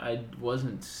it, I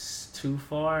wasn't too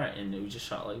far, and it was just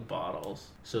shot like bottles.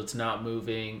 So it's not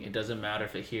moving. It doesn't matter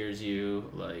if it hears you,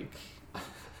 like,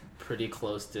 pretty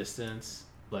close distance.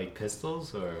 Like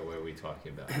pistols, or what are we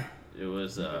talking about? It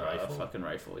was Like a a rifle? fucking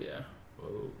rifle, yeah.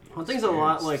 Whoa. Hunting's a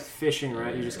lot like fishing,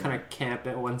 right? You just Yeah. kind of camp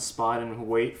at one spot and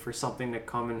wait for something to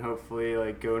come and hopefully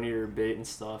like go near your bait and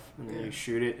stuff, and then Yeah. you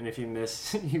shoot it. And if you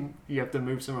miss, you have to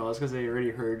move somewhere else because they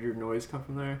already heard your noise come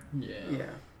from there. Yeah. Yeah.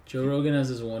 Joe Rogan has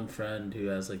this one friend who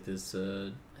has like this,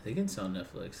 I think it's on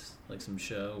Netflix, like some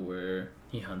show where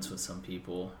he hunts with some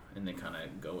people and they kind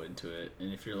of go into it.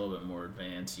 And if you're a little bit more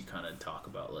advanced, you kind of talk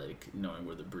about like knowing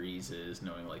where the breeze is,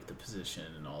 knowing like the position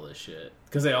and all this shit.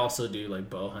 Because they also do like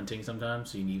bow hunting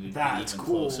sometimes, so you need to be That's even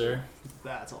cool. closer.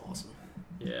 That's awesome.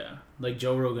 Yeah, like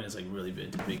Joe Rogan is like really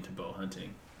big to bow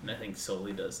hunting, and I think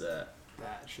Soli does that.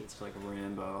 That shit's like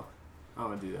Rambo. I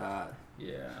would do that.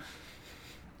 Yeah.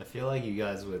 I feel like you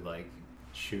guys would like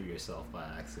shoot yourself by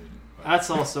accident. That's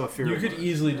also a fear. You of could mine.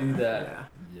 easily do that. Yeah.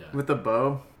 Yeah. With the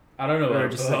bow. I don't know Or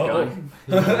about just a a bow. gun.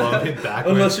 You load it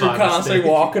backwards Unless you're by constantly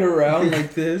mistake. walking around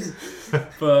like this.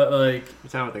 But like, You're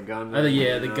talking about the gun. I think,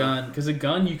 yeah, right? the gun. Because a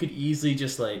gun, you could easily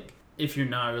just like, if you're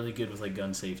not really good with like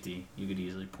gun safety, you could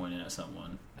easily point it at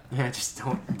someone. Yeah, just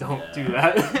don't Yeah. do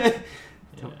that.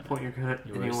 Don't Yeah. point your gun at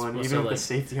You were anyone, supposed even to, with like- the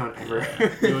safety on ever. Yeah.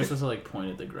 You're always supposed to like point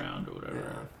at the ground or whatever.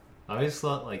 Yeah. I always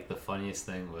thought like the funniest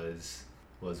thing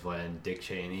was when Dick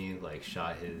Cheney like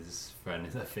shot his friend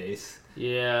in the face.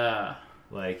 Yeah.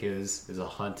 Like it was a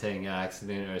hunting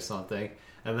accident or something,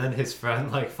 and then his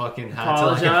friend like fucking had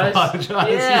Apologize? to like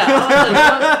apologize. Yeah.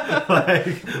 I was like, what?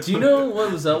 Like, Do you know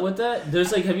what was up with that?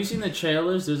 There's like, have you seen the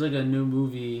trailers? There's like a new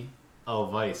movie. oh,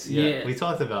 Vice. Yeah. Yeah. We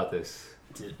talked about this.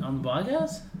 On the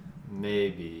podcast?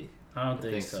 Maybe, I don't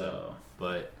think think so. so.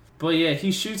 but But yeah,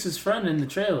 he shoots his friend in the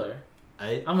trailer.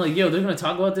 I I'm like, yo, they're gonna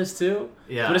talk about this too?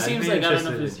 yeah. But it seems I'd be like, I don't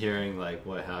know interested if in it's- hearing like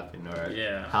what happened or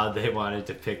Yeah. how they want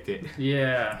to depict it.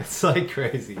 Yeah. It's like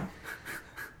crazy.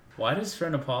 Why does his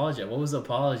friend apologize? What was the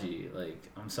apology? Like,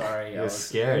 I'm sorry, He I was was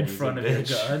scared. in He's a front of your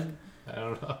bitch. gun. I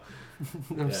don't know.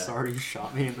 I'm Yeah. sorry you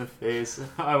shot me in the face.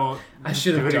 I won't. I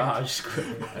should have do it dodged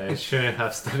quicker. I shouldn't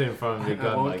have stood in front of the I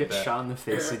gun won't like get that. shot in the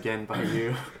face again by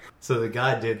you. So the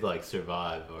guy did like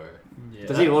survive or Yeah.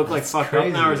 Does he look like That's fucked up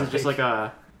now, or is it crazy, just like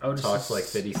a? I would talks assume, like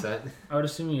 50 Cent. I would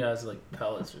assume he has like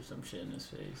pellets or some shit in his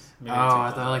face. Oh, Maybe I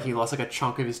it's thought like he lost like a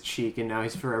chunk of his cheek and now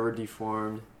he's forever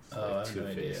deformed. It's Oh, I like have no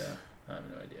Two-Face. idea. I have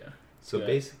no idea. So Good.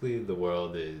 basically, the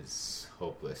world is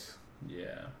hopeless.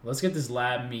 Yeah. Let's get this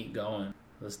lab meat going.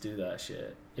 Let's do that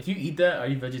shit. If you eat that, are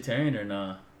you vegetarian or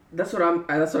not? That's what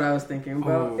I was thinking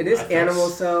about. Oh, it is I thought animal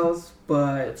s- cells,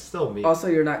 but It's still meat. also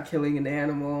you're not killing an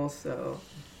animal. So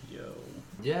Yo.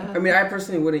 Yeah, I mean, I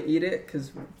personally wouldn't eat it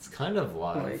because it's kind of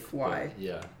live. Like, why? but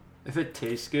yeah, If it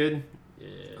tastes good, Yeah.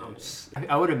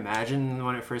 I would imagine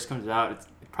when it first comes out, it's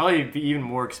probably be even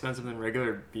more expensive than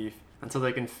regular beef until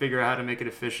they can figure out how to make it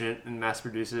efficient and mass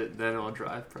produce it. Then it'll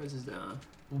drive prices down.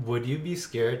 would you be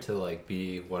scared to like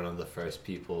be one of the first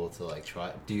people to like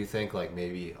try? Do you think like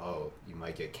maybe you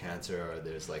might get cancer or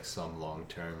there's like some long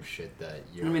term shit that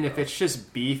you? I mean, if it's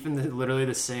just beef and literally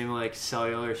the same like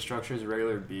cellular structure as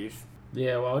regular beef,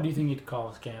 Yeah, why would you think it'd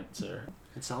cause cancer?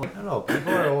 it's not like I don't know.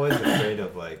 People are always afraid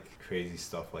of like crazy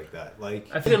stuff like that. Like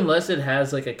I feel unless it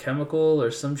has like a chemical or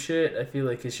some shit, I feel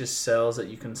like it's just cells that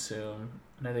you consume.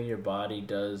 And I think your body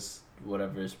does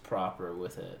whatever is proper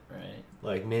with it, right?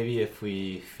 Like maybe if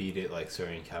we feed it like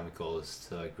certain chemicals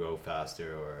to like, grow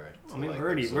faster or to, I mean, like, we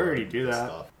already absorb do the that.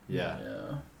 stuff. Yeah.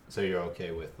 Yeah. So you're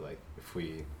okay with like if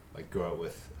we like grow it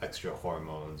with extra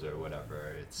hormones or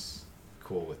whatever, it's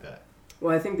cool with that.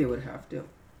 well, I think they would have to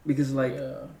because like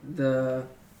Yeah.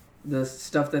 the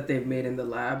stuff that they've made in the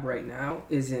lab right now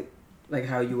isn't like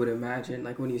how you would imagine.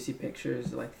 Like when you see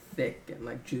pictures like thick and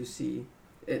like juicy,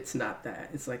 it's not that.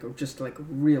 It's like just like a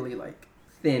really like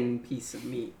thin piece of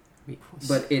meat.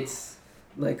 But it's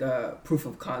like a proof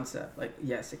of concept. Like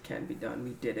yes, it can be done.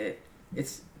 We did it.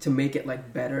 It's to make it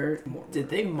like better. More Did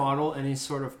they model any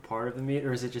sort of part of the meat,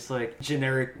 or is it just like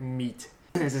generic meat?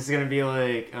 Is this gonna be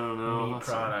like I don't know Meat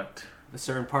product. a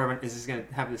certain part of it? Is this gonna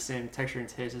have the same texture and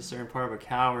taste as a certain part of a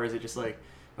cow, or is it just like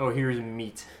oh here's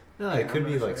meat? No, Yeah, it could I'm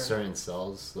be not like sure. certain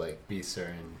cells, like be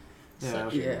certain Yeah.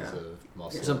 sections Yeah. of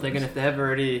muscle. So I'm thinking if they have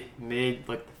already made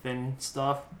like the thin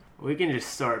stuff, we can just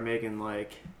start making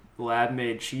like lab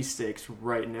made cheesesteaks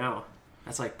right now.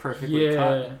 That's like perfectly Yeah.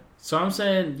 cut. So I'm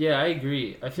saying, yeah, I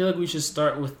agree. I feel like we should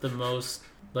start with the most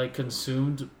like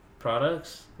consumed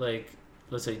products, like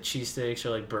let's say cheesesteaks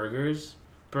or like burgers.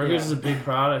 Burgers Yeah. is a big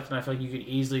product, and I feel like you could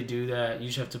easily do that. You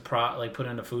just have to put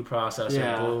in a food processor,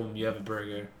 Yeah. boom, you have a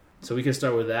burger. So we could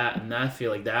start with that, and I feel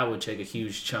like that would take a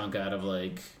huge chunk out of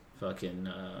like fucking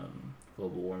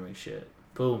global warming shit.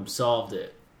 Boom, solved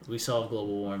it. We solved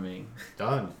global warming.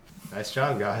 Done. Nice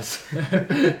job, guys.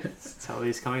 Tell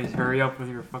these companies hurry up with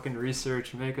your fucking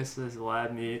research, make us this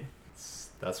lab meat.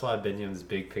 That's why Binyam's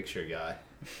big picture guy.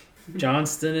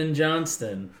 Johnston and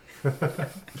Johnston.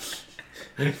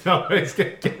 Nobody's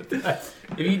gonna get that.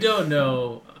 If you don't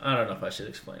know, I don't know if I should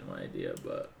explain my idea,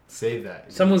 but Save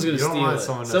that. Someone's gonna You don't steal want it.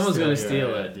 someone to Someone's gonna your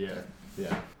steal it. idea.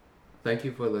 Yeah. Thank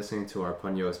you for listening to our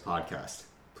Punyos podcast.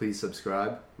 Please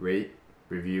subscribe, rate,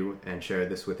 review, and share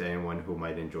this with anyone who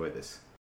might enjoy this.